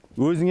бар.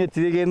 Өзіңе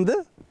тілегенді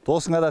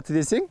досыңа да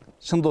тілесең,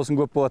 шын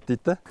досың көп болады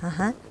дейді.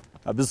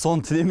 Біз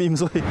соны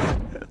тілемейміз ғой.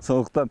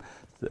 Сондықтан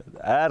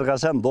әр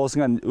қашан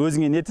досыңа,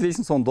 өзіңе не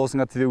тілейсің, соны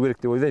досыңа тілеу керек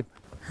деп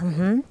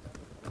ойлаймын.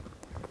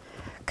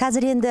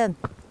 Қазір енді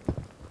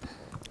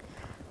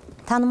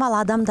танымал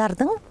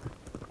адамдардың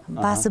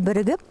басы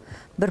бірігіп,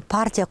 бір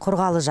партия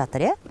құрғалы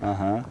жатыр, е?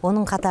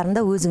 Оның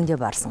қатарында өзің де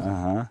барсың.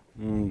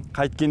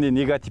 Қайткенде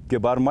негативке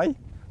бармай,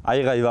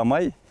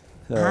 айғайламай,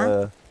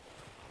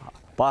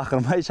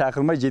 бақырмай,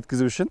 шақырмай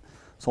жеткізу үшін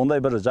сондай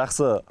бір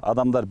жақсы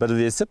адамдар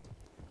бірлесіп,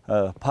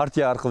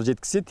 партия арқылы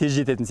жеткізсе тез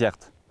жететін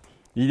сияқты.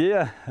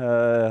 Идея,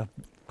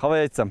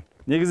 қалай айтсам,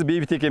 негізі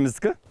бейбіт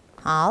екеміздікі.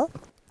 Ал?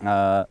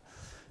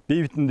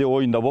 Бейбіттің де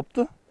ойында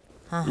бопты,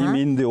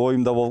 менің де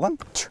ойымда болған.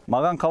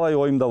 Маған қалай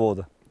ойымда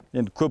болды?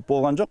 Енді көп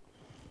болған жоқ.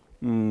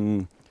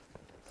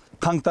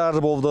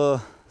 Қаңтар болды,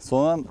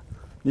 сонан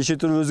неше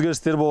түрлі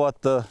өзгерістер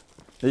болатты.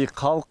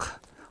 Халық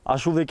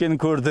ашулы екенін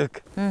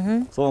көрдік.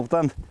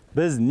 Сондықтан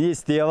біз не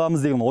істей аламыз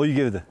деген ой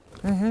келді.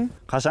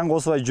 Қашан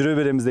осылай жүре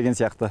береміз деген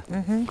сияқты.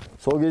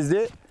 Сол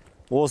кезде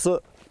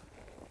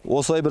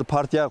осылай бір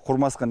партия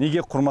құрмасқа, неге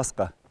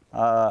құрмасқа?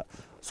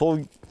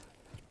 Сол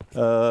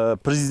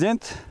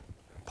президент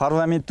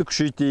парламентті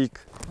күшейтейік.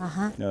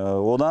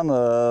 Одан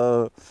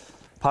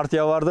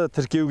партияларды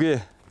тіркеуге,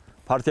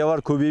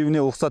 партиялар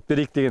көбеюіне рұқсат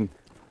берейік деген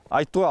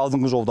айтты ғой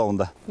алдыңғы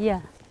жолдауында.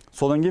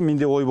 Содан кейін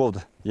менде ой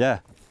болды.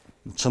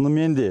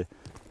 Шынымен де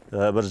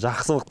бір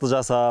жақсылықты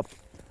жасап,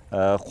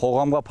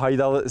 қоғамға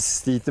пайдалы іс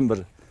істейтін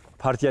бір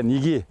партия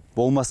неге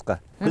болмасқа?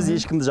 Біз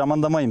ешкімді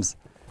жамандамаймыз.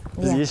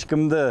 Біз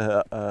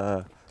ешкімді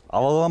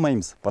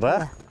алаламаймыз.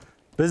 Бірақ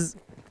біз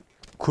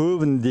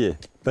көбінде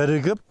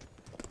бірігіп,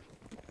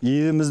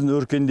 еліміздің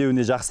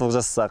өркендеуіне жақсылық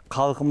жасасақ,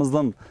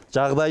 халқымыздың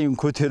жағдайын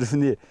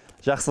көтеруіне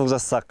жақсылық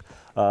жасасақ,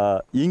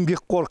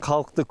 еңбекқор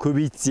халықты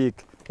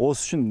көбейтсек,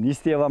 осы үшін не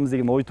істей аламыз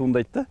деген ой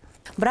туындайды.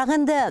 Бірақ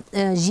енді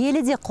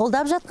желіде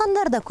қолдап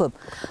жатқандар да көп,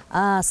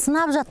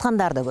 сынап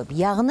жатқандар да көп.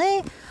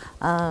 Яғни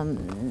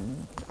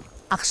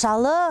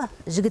ақшалы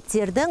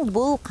жігіттердің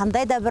бұл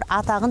қандай да бір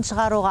атағын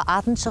шығаруға,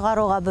 атын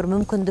шығаруға бір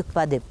мүмкіндік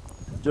па деп?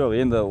 Жоқ,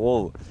 енді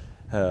ол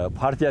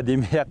партия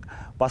демей-ақ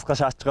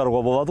басқаша ат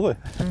шығаруға болады ғой.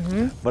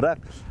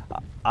 Бірақ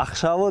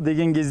ақшалы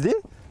деген кезде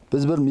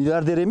біз бір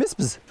миллиардер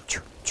емеспіз.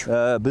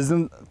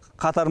 Біздің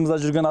қатарымызда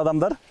жүрген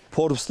адамдар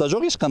Forbes-та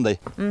жоқ ешқандай.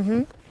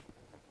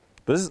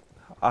 Біз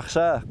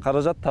ақша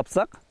қаражат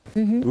тапсақ,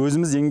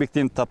 өзіміз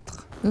еңбектеніп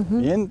таптық.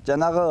 Мен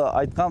жаңағы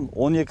айтқан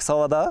 12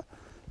 салада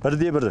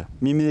бірде-бір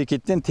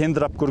мемлекеттен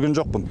тендер көрген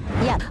жоқпын.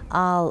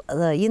 Ал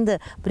енді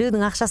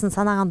біреудің ақшасын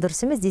санаған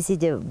дұрыс емес десе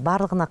де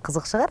барлығына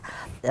қызық шығар.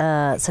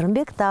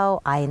 Сырымбек Тау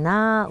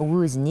айына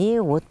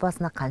өзіне,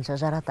 отбасына қанша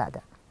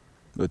жаратады?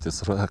 Өте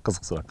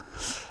қызық сұрақ.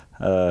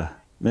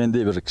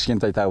 Менде бір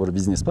кішкентай тағы бір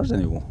бизнес бар,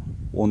 және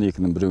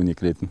 12-нің біреуіне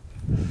кіретін.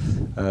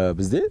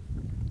 Бізде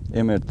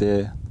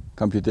МРТ,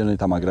 компьютерный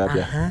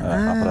томография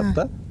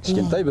аппаратта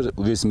кішкентай бір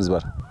үлесіміз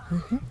бар.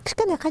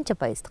 Кішкене қанша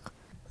пайыздық?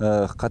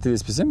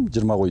 Қателеспесем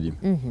 20 қой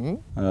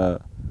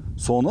деймін.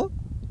 Соны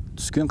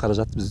түскен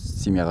қаражатты біз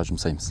семьяға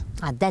жұмсаймыз.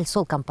 Дәл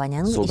сол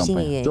компанияның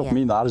ештеңеге? Жоқ,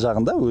 мен ар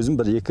жағында өзім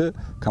 1-2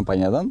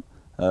 компаниядан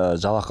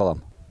жалақы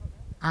аламын.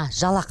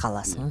 Жалақы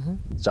аласың.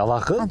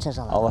 Жалақы? Қанша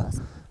жалақы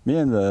аласың?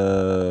 Мен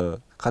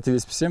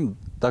қателеспесем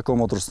Дако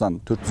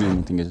Моторстан 400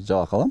 мың теңге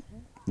жалақы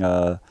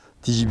аламын.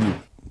 TGB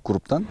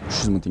групптан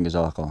 300 мың теңге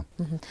жалақы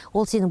аламын.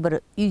 Ол сенің бір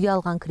үйге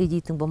алған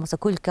кредитің болмаса,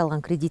 көлікке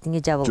алған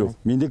кредитіңе жабылмайды? Жоқ,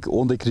 менде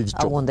ондай кредит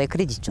жоқ. Ондай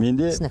кредит жоқ.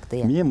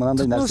 Түсінікті, мен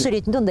мынандай нәрсе. Тұтынушы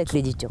ретінде ондай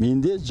кредит жоқ.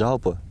 Менде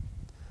жалпы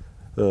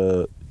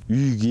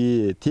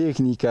үйге,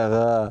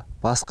 техникаға,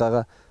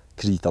 басқаға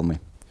кредит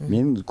алмаймын.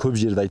 Мен көп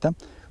жерде айтам,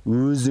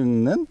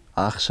 өзіңнің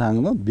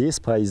ақшаңның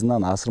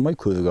 5%-нан асырмай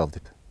көлік ал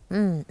деп.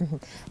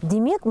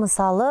 Демек,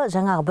 мысалы,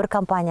 жаңағы бір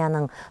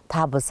компанияның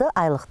табысы,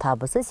 айлық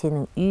табысы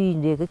сенің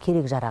үйіндегі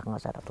керек жарағыңа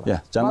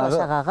жаратылады.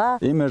 Жаңағы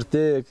МРТ,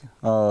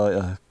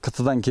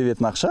 КТ-дан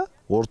келетін ақша,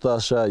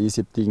 орташа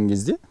есептеген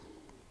кезде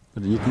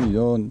 2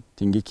 миллион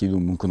теңге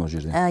келуі мүмкін ол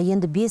жерде.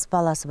 Енді 5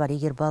 баласы бар,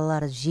 егер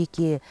балалары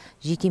жеке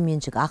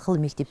меншік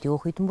ақылы мектепте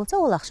оқитын болса,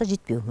 ол ақша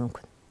жетпеуі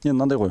мүмкін. Енді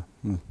мынандай ғой,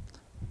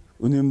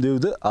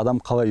 үнемдеуді адам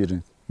қалай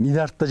үйренеді?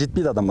 Миллиардта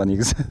жетпейді адамға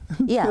негізі.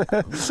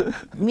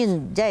 Мен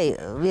жай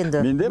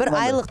енді бір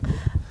айлық.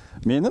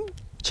 Менің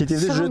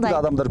шетелде жүретін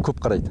адамдар көп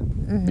қарайды.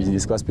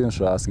 Бизнес класспен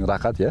ұшасың,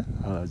 рақат,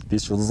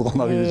 5 жұлдыз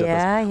қонақ үйде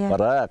жатасың.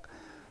 Бірақ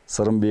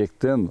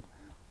Сырымбектің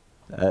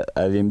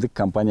әлемдік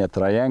компания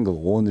Triangle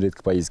 10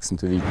 реткі поездкасын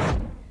төлейді.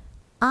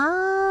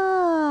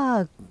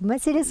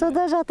 Мәселе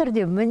сода жатыр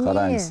деп, міне.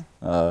 Қараңыз,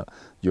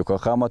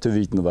 Йокохама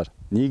төлейтіні бар.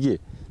 Неге?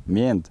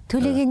 Мен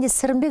төлегенде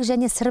Сырымбек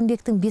және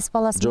Сырымбектің 5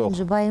 баласымен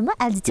жұбайы ма,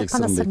 әлде тек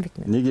қана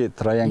Сырымбекмен? Неге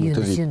Triangle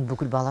төлейді? Сен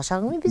бүкіл бала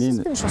шағыңмен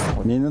бизнеспен ұшасың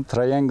ғой. Менің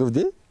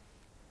Triangle'де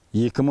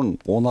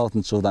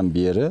 2016 жылдан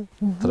бері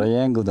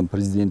Triangle'дың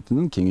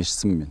президентінің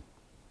кеңесшісімін мен.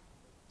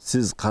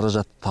 Сіз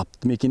қаражат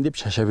тапты екен деп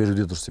шаша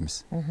беруде дұрыс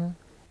емес.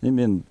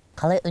 Мен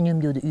қалай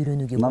үнемдеуді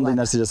үйренуге болады? Мынандай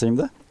нәрсе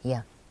жасаймын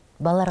да.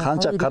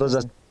 Қанша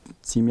қаражат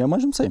семьяма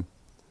жұмсаймын,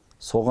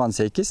 соған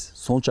сәйкес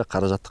сонша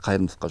қаражатты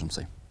қайырымдылыққа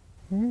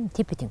жұмсаймын.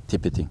 Тепе-тең.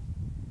 Тепе-тең.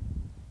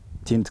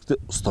 Теңдікті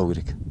ұстау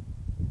керек.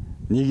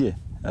 Неге?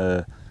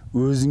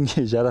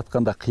 Өзіңе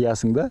жаратқанда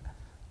қиясыңда,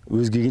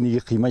 өзгеге неге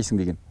қимайсың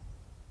деген.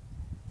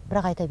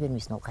 Бірақ айта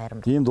бермейсің ол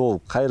қайырымдылық. Енді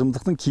ол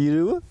қайырымдылықтың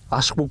кейіреуі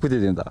ашық болып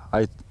кетеді енді.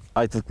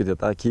 Айтылып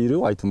кетеді.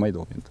 Кейіреуі айтылмайды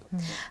ол енді.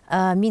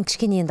 Мен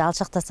кішкене енді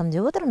алшақтасам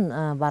деп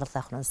отырмын барлық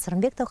тақырыбын.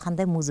 Сырымбек Тау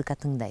қандай музыка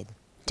тыңдайды?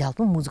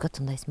 Жалпы музыка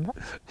тыңдайсың ба?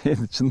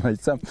 Енді шынын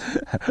айтсам,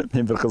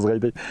 мен бір қызға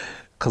айтайын.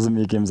 Қызым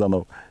екеуміз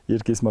анау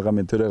Еркес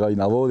Мағамен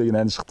Төрағайын алу деген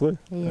әні шықты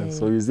ғой.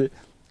 Сол кезде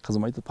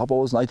қызым айтты, папа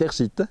осыны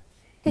айтайықшы дейді.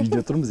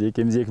 Үйде тұрмыз,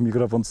 екеуміз 2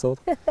 микрофон ұстап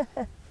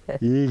отырмыз.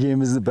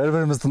 Екеумізді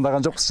бір-біріміз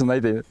тыңдаған жоқпыз, шын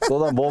айтайын.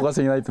 Содан болға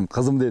сен айттым,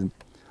 қызым дедім.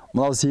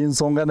 Мынау сенің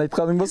соңғы ән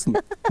айтқаның болсын,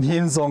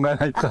 менің соңғы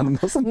ән айтқаным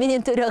болсын.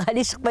 Менен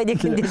Төреғали шықпайды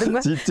екен дедің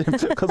ба? Сөйтсем,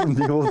 қызым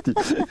не болды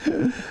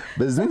дейді.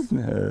 Біздің,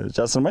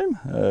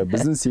 жасырмаймын,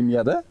 біздің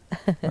семьяда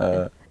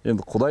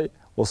енді Құдай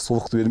осы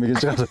сұлықты бермеген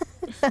шығар.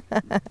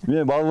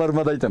 Мен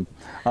балаларыма да айтам.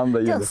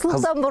 Жоқ,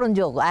 сұлықтан бұрын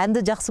жоқ.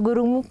 Әнді жақсы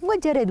көруің мүмкін ғой,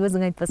 жарайды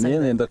өзің айтпасаң.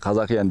 Мен енді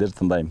қазақи әндер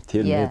тыңдаймын,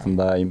 терме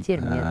тыңдаймын.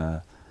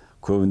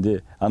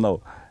 Көбінде анау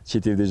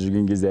шетелде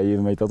жүрген кезде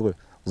әйелім айтады ғой,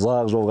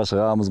 ұзақ жолға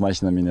шығамыз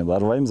машинамен,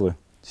 арбаймыз ғой.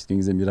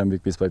 Сөйткен кезде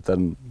Мейрамбек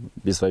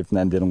Бесбаевтың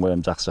әндерін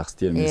қоямын, жақсы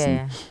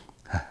термесін.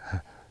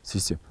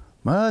 Сөйтсем,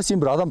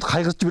 сен бір адамды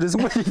қайғыртып жібересің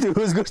ғой дейді,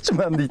 өзгертші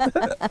мән дейді.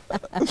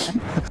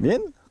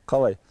 Мен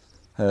қалай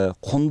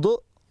құнды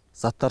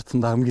заттар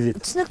тыңдағым келеді.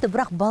 Түсінікті,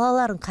 бірақ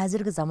балаларың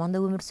қазіргі заманда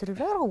өмір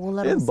сүріп жатыр ғой,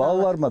 олар мысалы.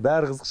 Балаларыма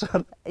бәрі қызық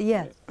шығар.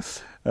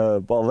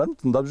 Балаларым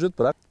тыңдап жүреді,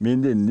 бірақ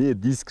менде не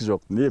диск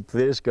жоқ, не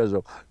флешка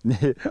жоқ, не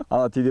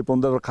ана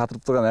телефонда бір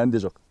қатырып тұрған ән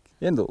де жоқ.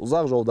 Енді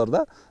ұзақ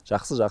жолдарда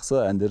жақсы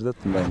әндерді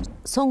тыңдаймыз.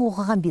 Соңғы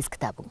оқыған 5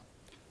 кітабың?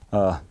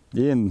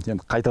 Енді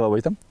қайталап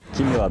айтам.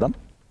 Кемел адам.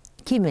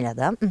 Кемел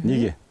адам.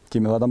 Неге?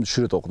 Кемел адамды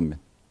 3 рет оқыдым мен.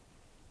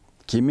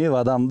 Кемел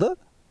адамды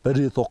 1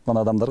 рет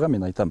оқыған адамдарға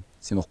мен айтам,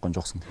 сен оқыған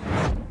жоқсың.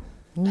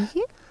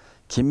 Неге?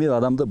 Кемел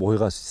адамды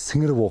бойға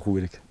сіңіріп оқу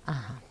керек.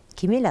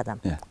 Кемел адам.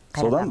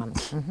 Содан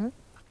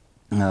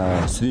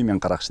Сүлеймен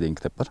Қарақшы деген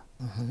кітап бар.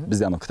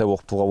 Бізде кітап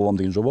оқып тұлға болам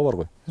деген жоба бар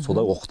ғой.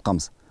 Сода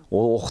оқытқанбыз.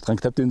 Ол оқытқан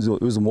кітапты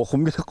өзім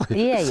оқуым керек қой.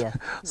 Иә.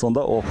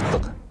 Сонда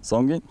оқыттық.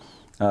 Содан кейін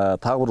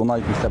тағы бір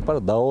ұнайтын кітап бар,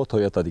 Дао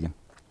Тойота деген.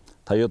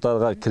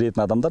 Тойотаға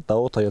кіретін адамдар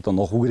Дао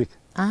Тойотаны оқу керек.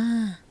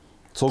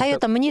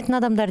 Тойота мінетін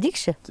адамдар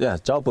дейікші?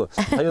 Жалпы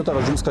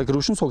Тойотаға жұмысқа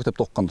кіру үшін сол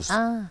кітапты оқыған дұрыс.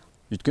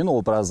 Өйткені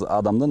ол біраз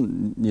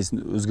адамның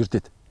несін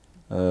өзгертеді.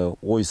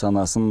 Ой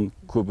санасын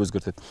көп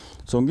өзгертеді.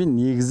 Содан кейін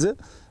негізі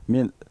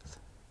мен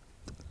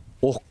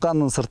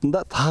оқығанның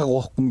сыртында тағы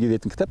оқығым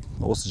келетін кітап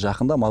осы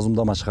жақында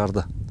мазмұндама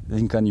шығарды.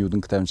 Линкольн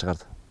Юдың кітабын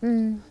шығарды.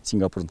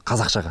 Сингапурдың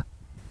қазақшаға.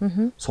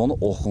 Соны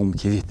оқығым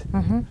келеді.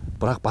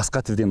 Бірақ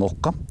басқа тілден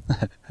оқығам.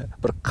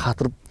 Бір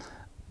қатырып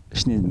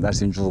ішінен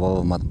нәрсені жұлып ала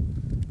алмадым.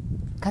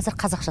 Қазір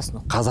қазақшасын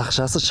оқы.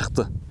 Қазақшасы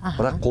шықты.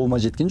 Бірақ қолыма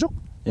жеткен жоқ.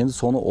 Енді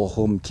соны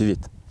оқығым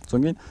келеді.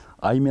 Содан кейін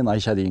Ай мен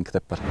Айша деген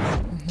кітап бар.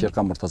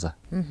 Керқан Мұртаза.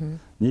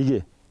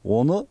 Неге?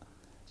 Оны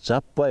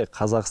жаппай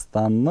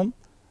Қазақстанның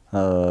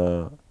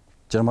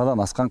 20-дан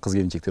асқан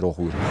қыз-келіншектер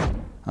оқу керек.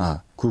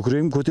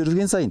 Көкірегім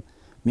көтерілген сайын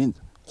мен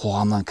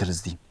қоғамнан кір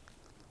іздеймін.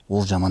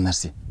 Ол жаман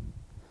нәрсе.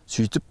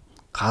 Сөйтіп,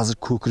 қазір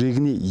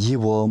көкірегіне ие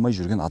бола алмай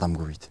жүрген адам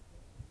көбейді.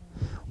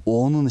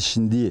 Оның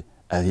ішінде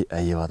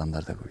әйел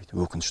адамдар да көбейді.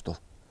 Өкінішті ол.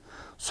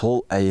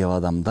 Сол әйел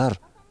адамдар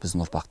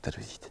біздің ұрпақты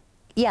тәрбиелейді.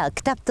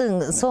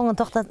 Кітаптың соңын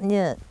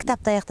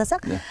кітапты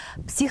аяқтасақ,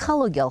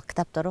 психологиялық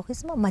кітаптар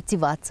оқисың ба?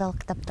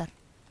 Мотивациялық кітаптар.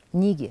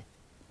 Неге?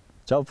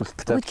 Жалпы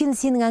кітап. Өйткені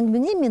сенің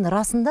әңгімеңнен мен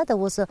расында да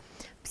осы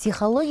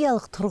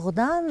психологиялық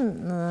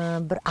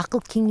тұрғыдан бір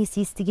ақыл кеңес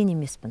естіген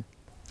емеспін.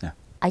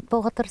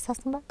 Айтпауға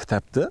тырысасың ба?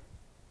 Кітапты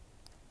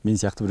мен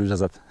сияқты біреу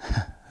жазады.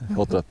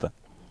 Отырады.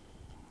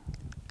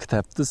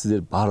 Кітапты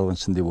сіздер барлығын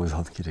шын деп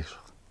ойлаудың керек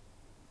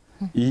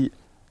жоқ. И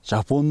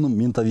Жапонның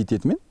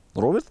менталитетімен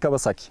Роберт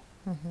Кавасаки,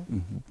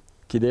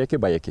 кедейяке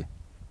баяке.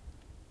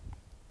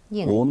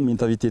 Оның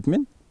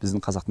менталитетімен біздің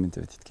қазақтың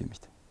менталитеті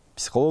келмейді.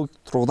 Психологик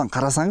тұрғыдан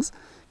қарасаңыз,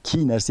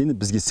 кей нәрсені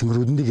бізге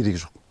сіңірудің де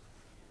керегі жоқ.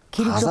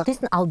 Керек жоқ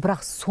дейсің, ал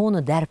бірақ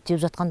соны дәріптеп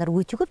жатқандар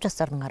өте көп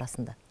жастардың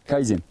арасында.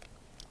 Кайзен.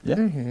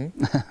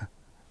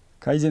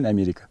 Кайзен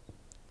Америка.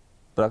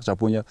 Бірақ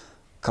Жапония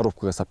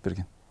коробкаға сап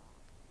берген.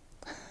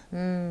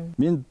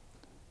 Мен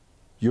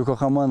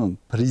Йокохаманың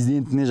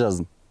президентіне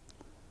жаздым.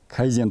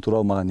 Кайзен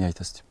туралы маған не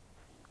айтасыз деп.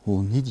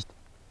 Ол не дейді?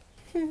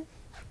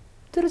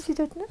 Дұрыс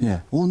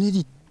айтатын? Ол не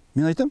дейді?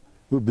 Мен айтам,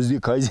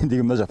 бізге кайзен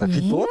деген мына жақта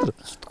қит болып отыр.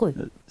 Қит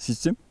қой.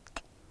 Сөйтсем,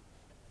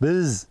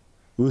 біз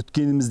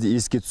өткенімізді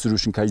еске түсіру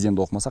үшін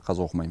кайзенді оқымаса,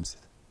 қазір оқымаймыз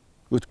деді.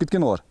 Өтіп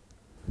кеткен олар.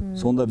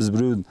 Сонда біз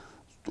біреуін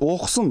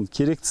оқысын,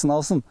 керектісін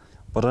алсын,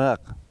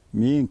 бірақ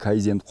мен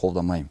кайзенді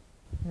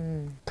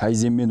қолдамаймын.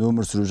 Кайзенмен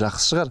өмір сүру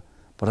жақсы шығар,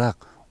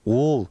 бірақ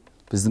ол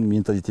біздің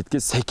менталитетке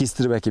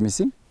сәйкестіріп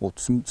әкемесең, ол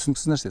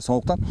түсініксіз нәрсе.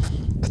 Сондықтан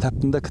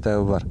кітаптың да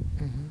кітабы бар.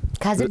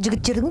 Қазір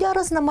жігіттердің де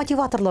арасында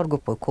мотиваторлар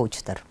көп қой,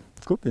 коучтар.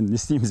 Көп, енді не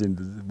істейміз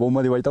енді,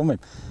 болма деп айта алмаймын.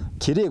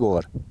 Керек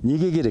олар.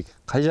 Неге керек?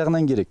 Қай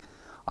жағынан керек?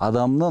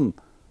 Адамның,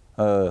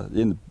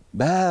 енді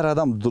бәр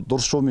адам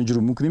дұрыс жолмен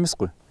жүру мүмкін емес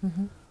қой.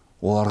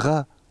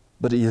 Оларға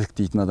бір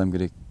еліктейтін адам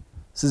керек.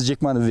 Сіз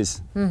Джек Маны білесіз,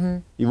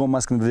 Илон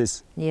Маскыны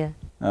білесіз.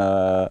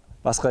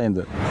 Басқа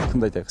енді,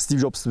 кімді айтайық?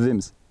 Стив Джобсты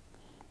білеміз.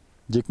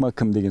 Джек Ма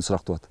кім деген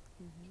сұрақ туады.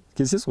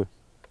 Келсесіз ғой?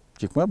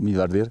 Джек Ма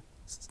миллиардер,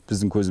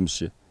 біздің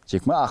көзімізше.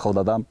 Джек Ма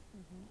ақылды адам.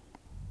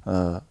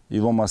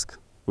 Илон Маск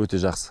өте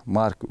жақсы,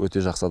 Марк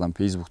өте жақсы адам,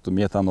 Фейсбукты,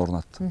 метаны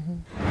орнатты.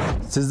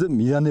 Сізді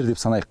миллионер деп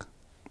санайық.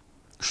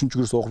 3-ші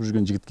курс оқып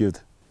жүрген жігіт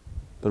келді.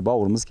 Бір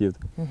бауырымыз келді.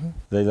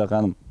 Ләйлә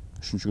ханым,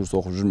 3-ші курс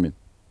оқып жүрмін мен.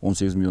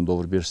 $18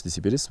 миллион берші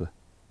десе бересіз бе?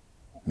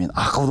 Мен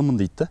ақылдымын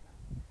дейді.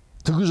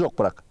 Түгі жоқ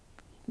бірақ.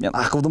 Мен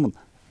ақылдымын.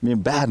 Мен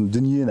бәрін,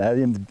 дүниені,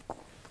 әлемді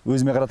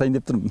өзіме қаратайын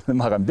деп тұрмын.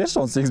 Маған берші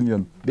 18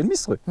 миллион.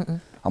 Бермейсіз ғой.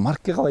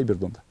 Маркке қалай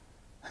берді онда?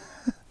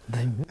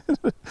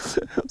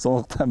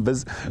 Сондықтан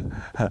біз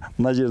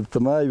мына жерді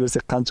тырнай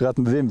берсек қан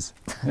шығатынын білеміз.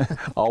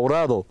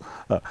 Ауырады ол.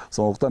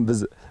 Сондықтан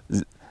біз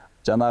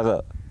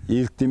жаңағы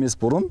еліктемес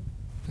бұрын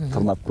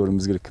тырнап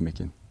көруіміз керек кім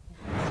екен.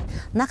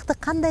 Нақты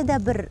қандай да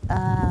бір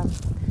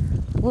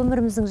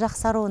өміріміздің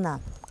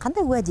жақсаруына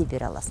қандай уәде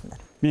бере аласыңдар?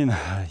 Мен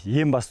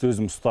ең басты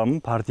өзім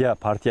ұстаным,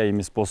 партия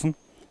емес болсын,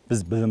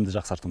 біз білімді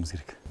жақсартуымыз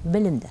керек.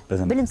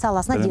 Білім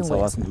саласына ден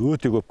қоясың.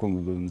 Өте көп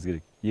көңіл бөлуіміз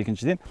керек.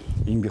 Екіншіден,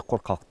 еңбекқор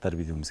халықты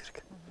тәрбиелеуіміз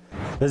керек.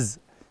 Біз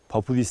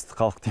популист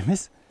халықты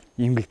емес,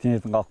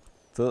 еңбектенетін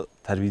халықты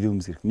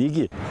тәрбиелеуіміз керек.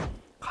 Неге?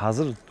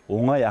 Қазір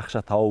оңай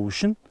ақша тауып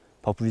үшін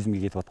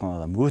популизмге кетіп жатқан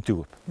адам өте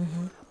көп.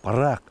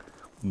 Бірақ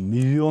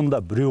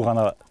миллионда біреу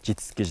ғана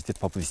жетістікке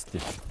жетеді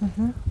популистте.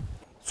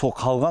 Сол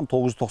қалған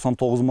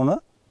 999 мыңы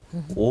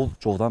ол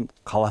жолдан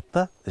қалады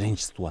да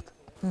ренжіс туады.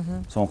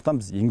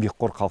 Сондықтан біз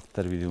еңбекқор халықты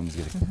тәрбиелеуіміз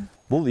керек.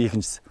 Бұл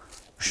екіншісі.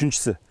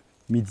 Үшіншісі,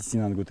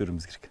 медицинаны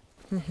көтеруіміз керек.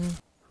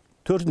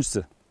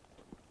 Төртіншісі,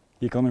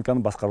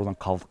 экономиканы басқарудан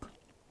қалдық.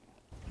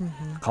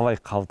 Қалай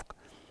қалдық?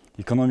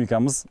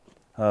 Экономикамыз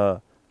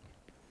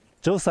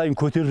жыл сайын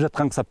көтеріп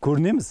жатқан қысап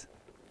көрінеміз.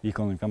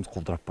 Экономикамыз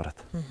құлдырап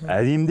барады.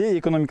 Әлемде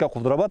экономика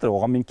құлдырап жатыр,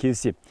 оған мен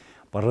келісемін.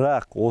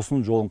 Бірақ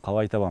осының жолын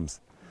қалай табамыз?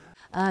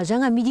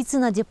 Жаңа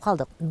медицина деп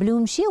қалдық.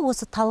 Білуімше,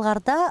 осы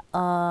Талғарда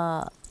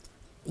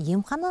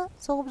емхана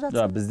соғып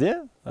жатыр. Бізде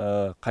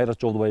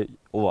Қайрат Жолдыбай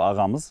ұлы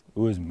ағамыз,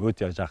 өзім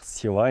өте жақсы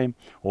сыйлаймын.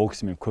 Ол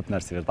кісімен көп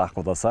нәрселерді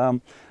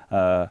ақылдасам.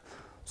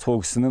 Сол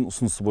кісінің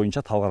ұсынысы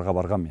бойынша Талғарға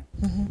барған мен.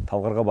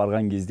 Талғарға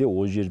барған кезде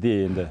ол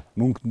жерде енді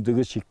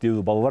мүмкіндігі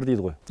шектеулі балалар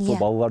дейді ғой. Сол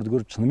балаларды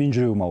көріп шынымен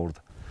жүрегім ауырды.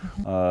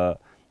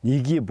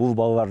 Неге бұл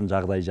балалардың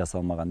жағдайы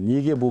жасалмаған?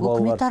 Неге бұл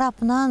балалар... Үкімет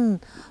тарапынан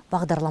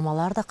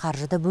бағдарламалар да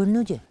қаржы да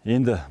бөлінуде.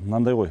 Енді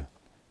мынандай ғой,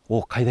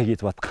 ол қайда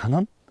кетіп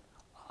жатқанын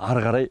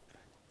ары қарай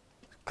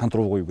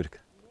контрол қою керек.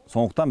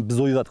 Сондықтан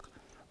біз ойладық,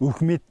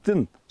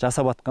 үкіметтің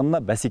жасап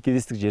жатқанына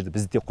бәсекелестік жерді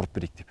біз де құрып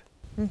берейік деп.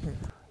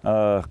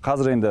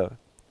 Қазір енді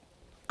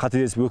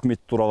қателесіп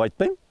өкімет туралы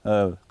айтпаймын.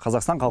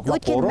 Қазақстан халқына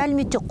қоры. Өткен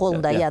мәлімет жоқ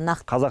қолында,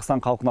 нақты.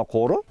 Қазақстан халқына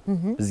қоры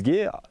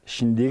бізге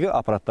ішіндегі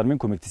аппараттармен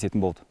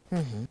көмектесетін болды.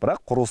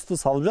 Бірақ құрылысты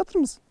салып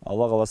жатырмыз.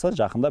 Алла қаласа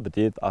жақында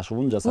бітеді,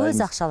 ашылуын жасаймыз.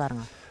 Өз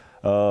ақшаларыңа?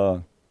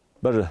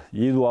 Бір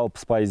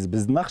 50-60%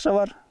 біздің ақша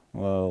бар,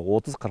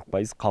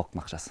 30-40%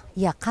 халықтың ақшасы.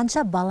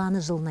 Қанша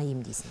баланы жылына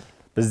емдейсіңдер?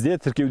 Бізде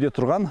тіркеуде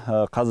тұрған,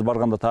 қазір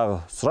барғанда тағы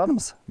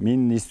сұрадымыз.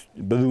 Мен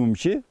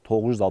білуімше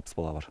 960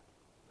 бала бар.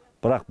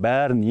 Бірақ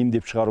бәрін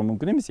емдеп шығару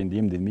мүмкін емес, енді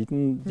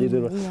емделмейтін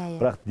жерлер бар.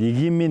 Бірақ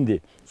дегенмен де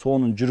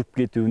соның жүріп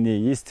кетуіне,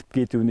 естіп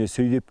кетуіне,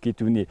 сөйлеп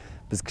кетуіне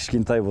біз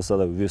кішкентай болса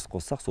да үлес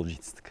қоссақ, сол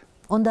жетістік.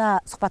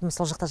 Онда сұхбатымыз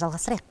сол жақта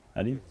жалғастырайық.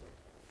 Әрине.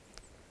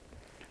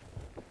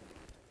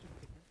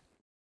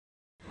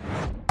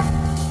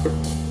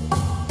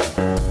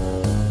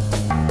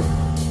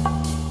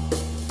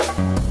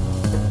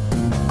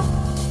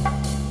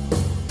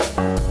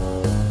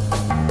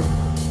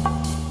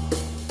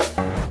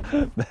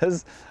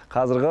 Біз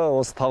қазіргі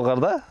осы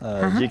Талғарда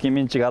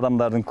жекеменшік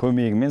адамдардың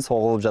көмегімен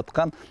соғылып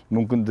жатқан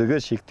мүмкіндігі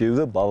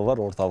шектеулі балалар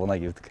орталығына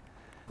келдік.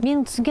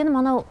 Менің түсінгенім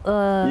анау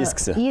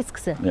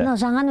ескісі. Мынау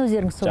жаңаны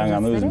өздеріңіз соғып жатырсыздар?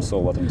 Жаңаны өзіміз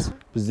соғып жатырмыз.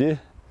 Бізде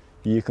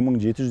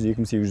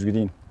 2700-2800-ге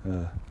дейін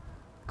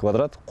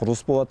квадрат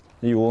құрылыс болады.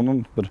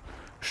 Оның бір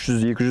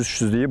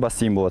 300-200-300-дей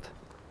бассейн болады.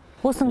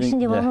 Осының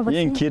ішінде бар ма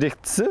бассейн? Ең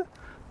керектісі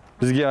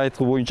бізге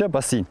айтқы бойынша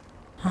бассейн.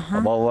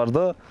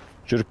 Балаларды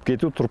жүріп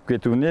кету, тұрып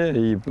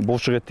кетуіне,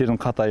 бұлшық еттердің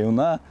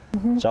қатаюына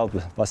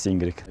жалпы бассейн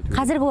керек.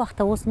 Қазіргі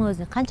уақытта осының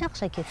өзіне қанша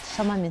ақша кетті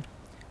шамамен?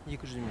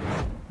 200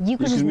 миллион.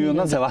 200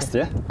 миллионнан сәл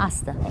асты,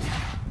 Асты.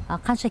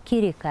 Қанша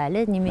керек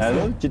әлі немесе?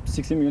 Әлі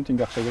 70-80 миллион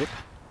теңге ақша керек.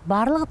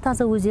 Барлығы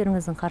таза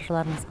өздеріңіздің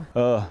қаржыларыңызға?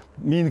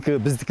 Менікі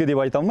біздікі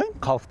деп айта алмаймын,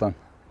 халықтан.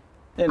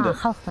 Енді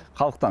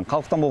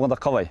халықтан болғанда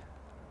қалай?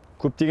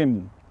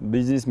 Көптеген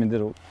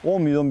бизнесмендер 10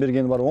 миллион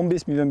бергені бар,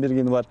 15 миллион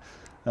бергені бар.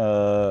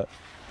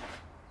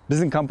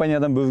 Біздің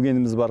компаниядан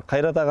бөлгеніміз бар,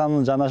 Қайрат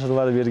ағаның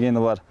жанашырлары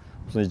бергені бар.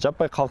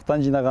 Жаппай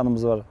халықтан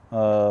жинағанымыз бар.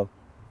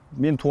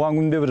 Мен туған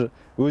күнде бір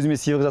өзіме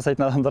сыйлық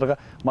жасайтын адамдарға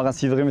маған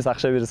сыйлық емес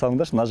ақша бере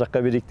салыңдаршы, мына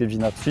жаққа берейік деп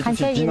жинады.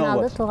 Қанша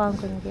жиналды туған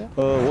күнге?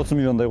 30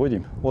 миллиондай ғой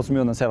деймін. 30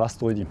 миллионнан сәл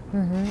асты ғой деймін.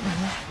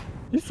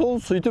 И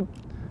сол сөйтіп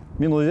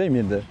мен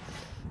ойлаймын енді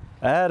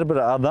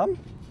әрбір адам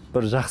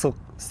бір жақсылық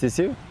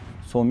істесе,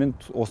 сонымен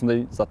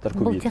осындай заттар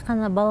көбейеді. Бұл тек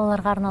қана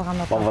балаларға арналған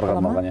балаларға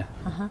арналған, иә.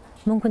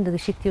 Мүмкіндігі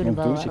шектеулі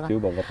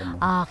балаларға.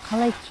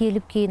 Қалай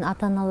келіп кейін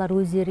ата-аналар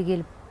өздері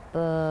келіп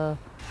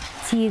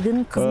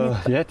тегін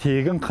қызмет? Иә,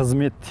 тегін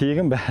қызмет,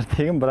 тегін бәрі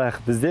тегін,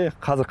 бірақ бізде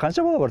қазір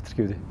қанша бала бар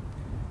тіркеуде?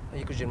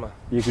 220.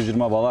 220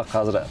 бала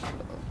қазір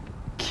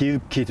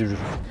келіп кетіп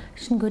жүр.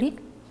 Шын көрейік?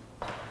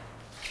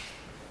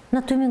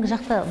 Мына төменгі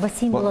жақта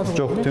бассейн болады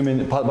ғой? Жоқ,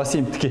 төмен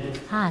бассейн тіке.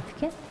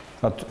 Тіке?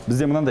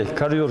 Бізде мынандай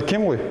коридор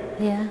кем ғой?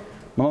 Иә.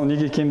 Мынау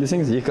неге кем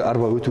десеңіз, 2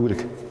 арба өту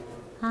керек.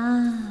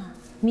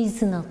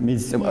 Медициналық.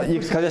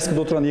 Екі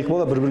коляскада отырған 2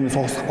 бала бір-бірімен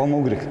соғысып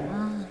қалмау керек.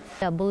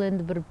 Бұл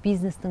енді бір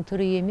бизнестің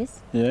түрі емес?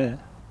 Иә,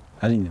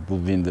 әрине, бұл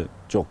енді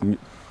жоқ,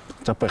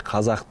 жаппай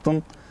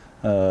қазақтың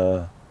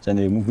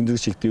және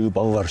мүмкіндігі шектеулі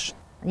балалар үшін.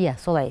 Иә,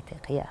 солай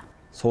айтайық, иә.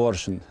 Солар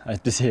үшін,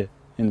 әйтпесе,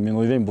 енді мен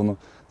ойлаймын, бұны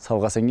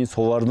салғасан кейін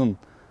солардың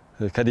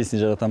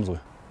кәдесіне жаратамыз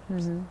ғой.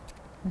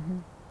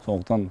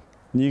 Сондықтан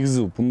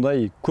негізі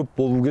бұндай көп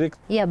болу керек,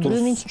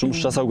 дұрыс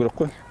жұмыс жасау керек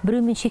қой.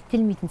 Біреумен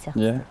шектелмейтін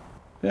сияқты.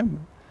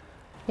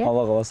 Иә,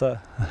 Алла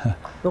қаласа.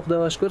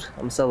 Құдайға шүкір,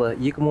 мысалы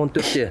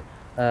 2014-те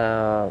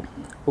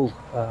бұл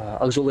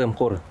Ақжол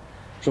қоры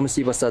жұмыс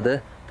істей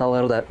бастады.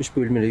 Талғарда 3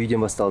 бөлмелі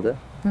үйден басталды.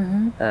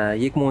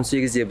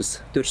 2018-де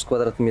біз 400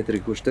 квадрат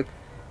метрге көштік.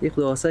 Құдай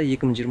қаласа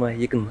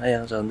 2022-ның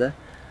аяқ жағында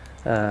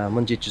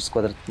 1700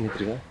 квадрат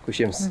метрге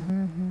көшеміз.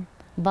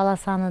 Бала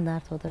саны да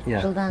артып отыр,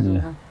 жылдан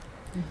жылға.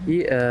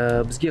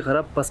 Бізге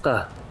қарап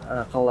басқа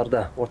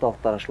қалаларда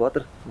орталықтар ашылып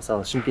жатыр.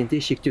 Мысалы Шымкентте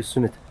шектеу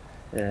сүмет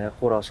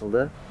қоры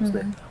ашылды,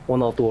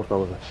 16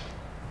 орталығы.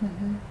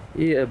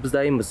 Біз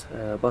дайынбыз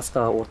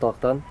басқа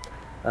орталықтан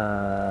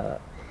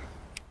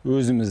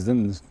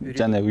өзіміздің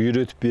жаңа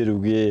үйретіп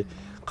беруге,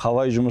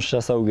 қалай жұмыс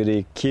жасау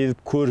керек, келіп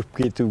көріп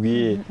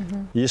кетуге,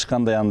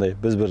 ешқандай андай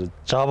біз бір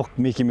жабық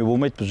мекеме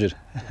болмайды бұл жер.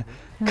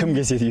 Кім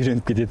келсе де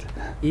үйреніп кетеді.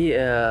 И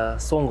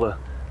соңғы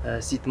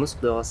ситіміз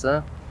Құдай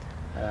қаласа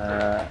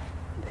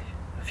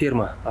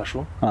ферма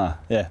ашу.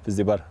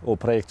 Бізде бар. Ол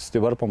проект үсте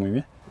бар,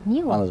 по-моему.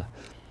 Не ол?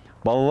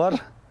 Балалар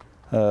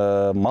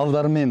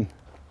малдармен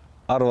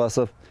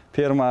араласып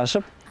ферма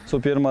ашып,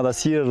 сол фермада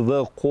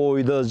сиырды,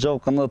 қойды,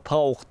 жылқыны,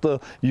 тауықты,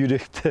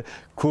 үйректі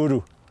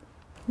көру.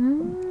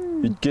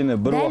 Өйткені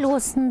бір дәл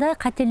осында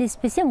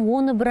қателеспесем,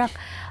 оны бірақ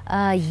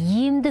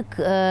емдік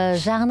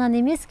жағынан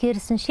емес,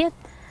 керісінше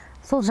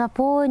сол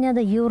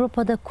Жапонияда,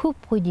 Еуропада көп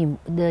қой деймін,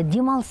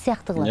 демалыс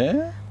сияқты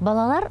қылады.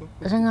 Балалар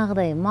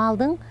жаңағыдай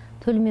малдың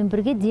төлімен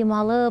бірге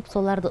демалып,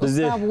 соларды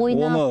ұстап,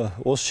 ойнап. Оны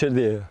осы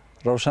жерде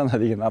Раушана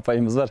деген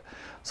апайымыз бар.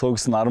 Сол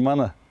кісінің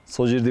арманы.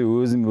 Сол жерде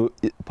өзім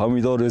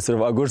помидор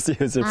өсіріп, огурцы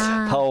өсіріп,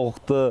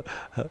 тауықты,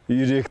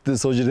 үйректі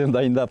сол жерден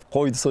дайындап,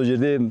 қойды сол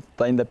жерден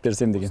дайындап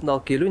берсем деген. Осында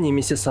алып келу,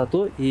 немесе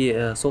сату,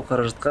 и сол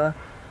қаражатқа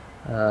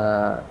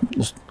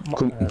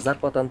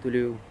зарплатаны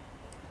төлеу.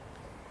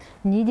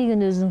 Не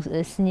деген өзінің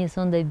ісіне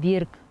сондай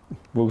берік?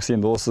 Бұл кісі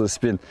енді осы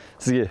іспен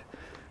сізге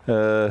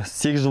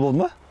 8 жыл болды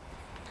ма?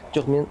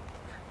 Жоқ, мен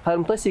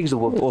қайырымта 8 жыл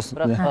болды.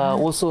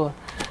 Бірақ осы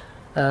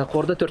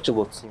қорда 4 жыл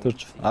болды. 4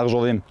 жыл.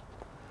 Ақжол ем.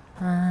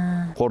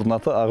 Қордың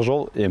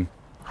Ақжол ем.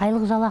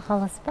 Айлық жалақы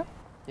аласыз ба?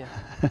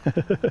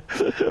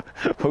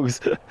 Бұл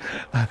кісі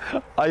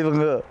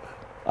айлығы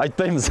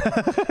айтпаймыз.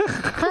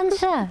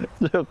 Қанша?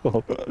 Жоқ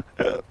ол.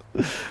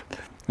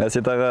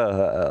 Әсет аға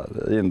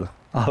енді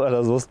Алла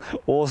разы болсын.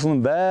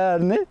 Осының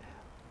бәріне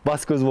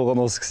бас көз болған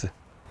осы кісі.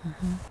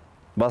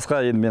 Басқа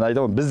енді мен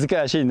айтамын, біздікі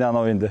әшейін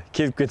анау енді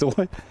келіп кету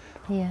ғой.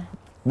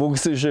 Бұл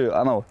кісі үші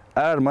анау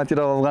әр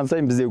материал алған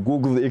сайын бізде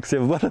Google,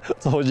 Excel бар,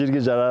 сол жерге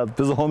жарады,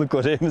 біз оны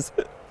көреміз.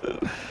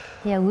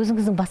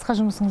 Өзіңіздің басқа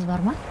жұмысыңыз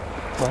бар ма?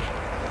 Бар.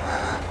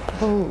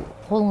 Бұл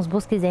қолыңыз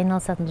бос кезде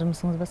айналысатын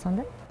жұмысыңыз ба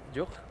сонда?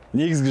 Жоқ.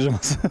 Негізгі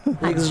жұмыс.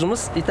 Негізгі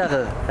жұмыс, итағы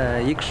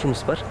 2-3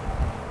 жұмыс бар.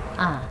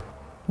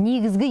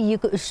 Негізгі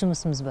 2-3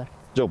 жұмысымыз бар.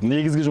 Жоқ,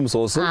 негізгі жұмыс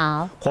осы.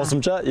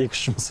 Қосымша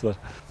 2-3 жұмыс бар.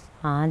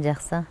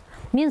 Жақсы.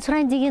 Мен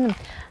сұрайын дегенім,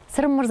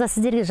 Сырым мырза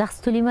сіздерге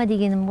жақсы төлей ма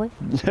дегенім ғой?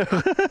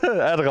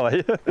 Әр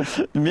қалай.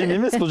 Мен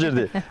емес бұл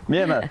жерде.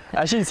 Мен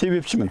әшейін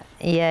себепшімін.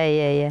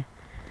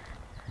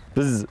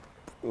 Біз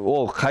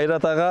ол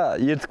Қайрат аға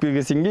ертіп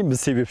келгесен кейін біз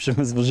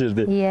себепшіміз бұл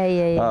жерде.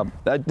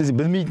 Әйтпесе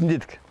білмейтін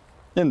дедік.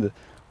 Енді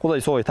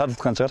Құдай солай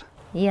тартылтқан шығар.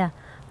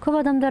 Көп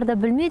адамдар да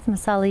білмейді,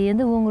 мысалы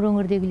енді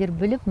өңір-өңірдегілер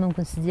біліп,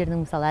 мүмкін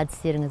сіздердің мысалы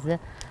әдістеріңізді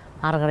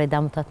ары қарай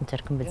дамытатын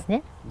шығар, кім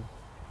білсін,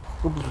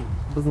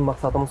 Біздің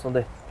мақсатымыз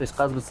сондай.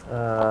 Қазір біз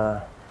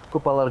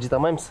көп балаларға жете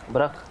алмаймыз,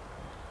 бірақ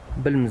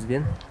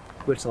білімімізбен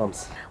бөлісе аламыз.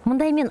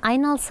 Мұндаймен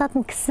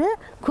айналысатын кісі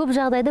көп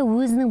жағдайда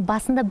өзінің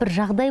басында бір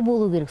жағдай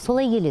болу керек,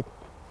 солай келеді.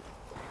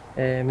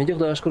 Менде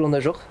Құдайға шүкір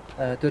ондай жоқ.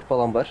 4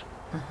 балам бар,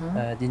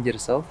 дендері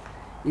сау.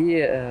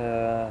 И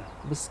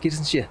біз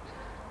керісінше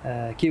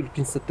кейбір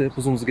принципті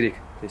бұзуымыз керек.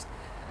 Біз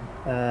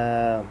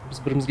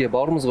бірімізге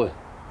бауырымыз ғой.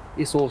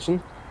 И сол үшін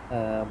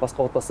басқа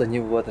отбасыда не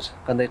болып жатыр,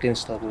 қандай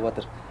қиыншылықтар болып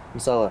жатыр.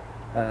 Мысалы,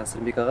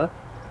 Сырымбек аға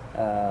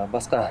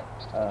басқа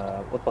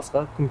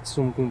отбасыға көмектесу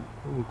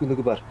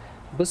мүмкіндігі бар.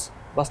 Біз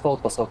басқа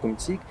отбасыға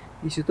көмектесейік,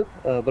 и сөйтіп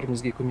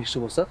бірімізге көмекші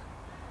болсақ,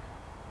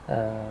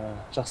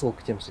 жақсы болып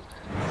кетеміз.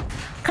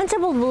 Қанша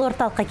болды бұл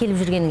орталыққа келіп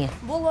жүргеніңе?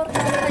 Бұл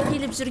орталыққа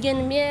келіп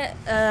жүргеніме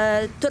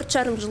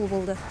 4,5 жыл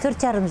болды.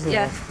 4,5 жыл?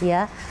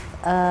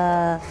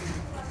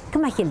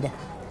 Кім әкелді?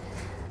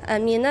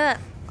 Мені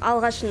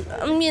алғашын,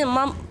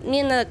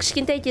 мені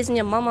кішкентай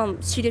кезімнен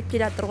мамам сүйреп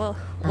келе жатыр ғой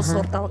осы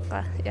орталыққа.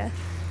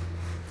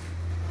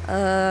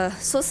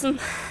 Сосын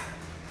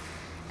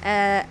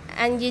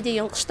әнге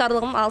деген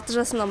құштарлығым 6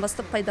 жасымнан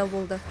бастап пайда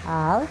болды.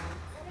 Ал?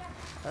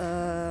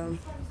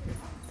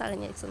 Тағы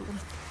не айтсам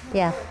болады?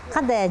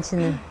 Қандай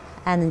әншінің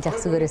әнін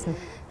жақсы көресің?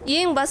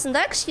 Ең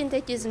басында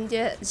кішкентай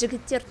кезімде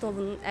жігіттер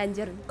тобының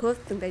әндерін көп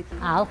тыңдайтын.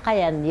 Ал қай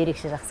әнін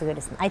ерекше жақсы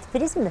көресің? Айтып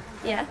бересің бе?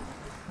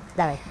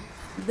 Давай.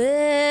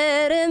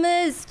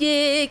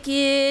 Бірімізге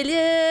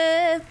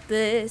келіп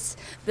біз,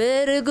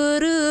 бір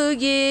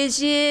көруге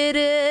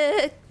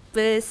жерік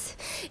біз,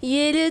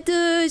 елі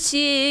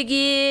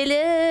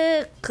төшегелі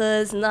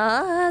қыз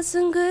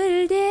назын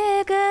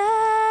гүлдегі,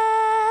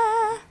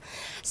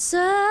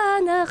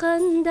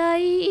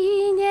 санағындай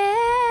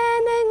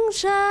иненің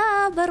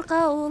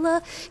жабырқаулы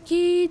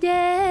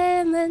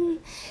күйдемін,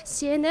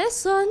 сені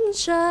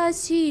сонша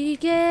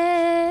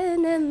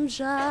сүйгенім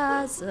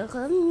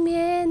жазығым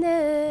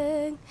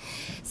менің.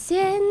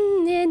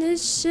 Сенен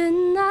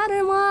үшін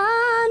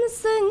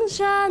армансың,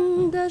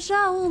 жанды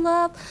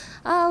жаулап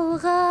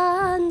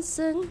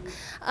алғансың,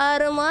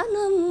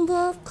 арманым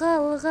боп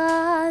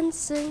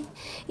қалғансың,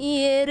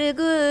 ерік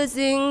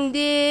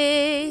өзіңде.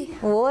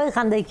 Ой,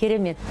 қандай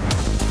керемет.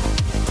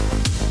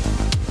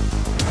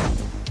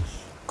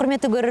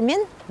 Құрметті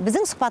көрермен,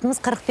 біздің сұхбатымыз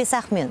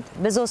 45 минут.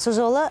 Біз осы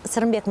жолы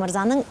Сырымбек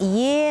мырзаның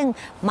ең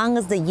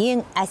маңызды,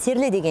 ең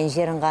әсерлі деген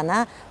жерін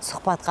ғана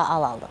сұхбатқа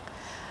ала алдық.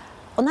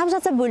 ұнап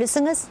жатса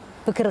бөлісіңіз,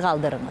 пікір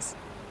қалдырыңыз.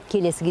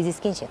 Келесі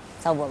кездескенше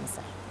сау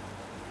болыңыздар.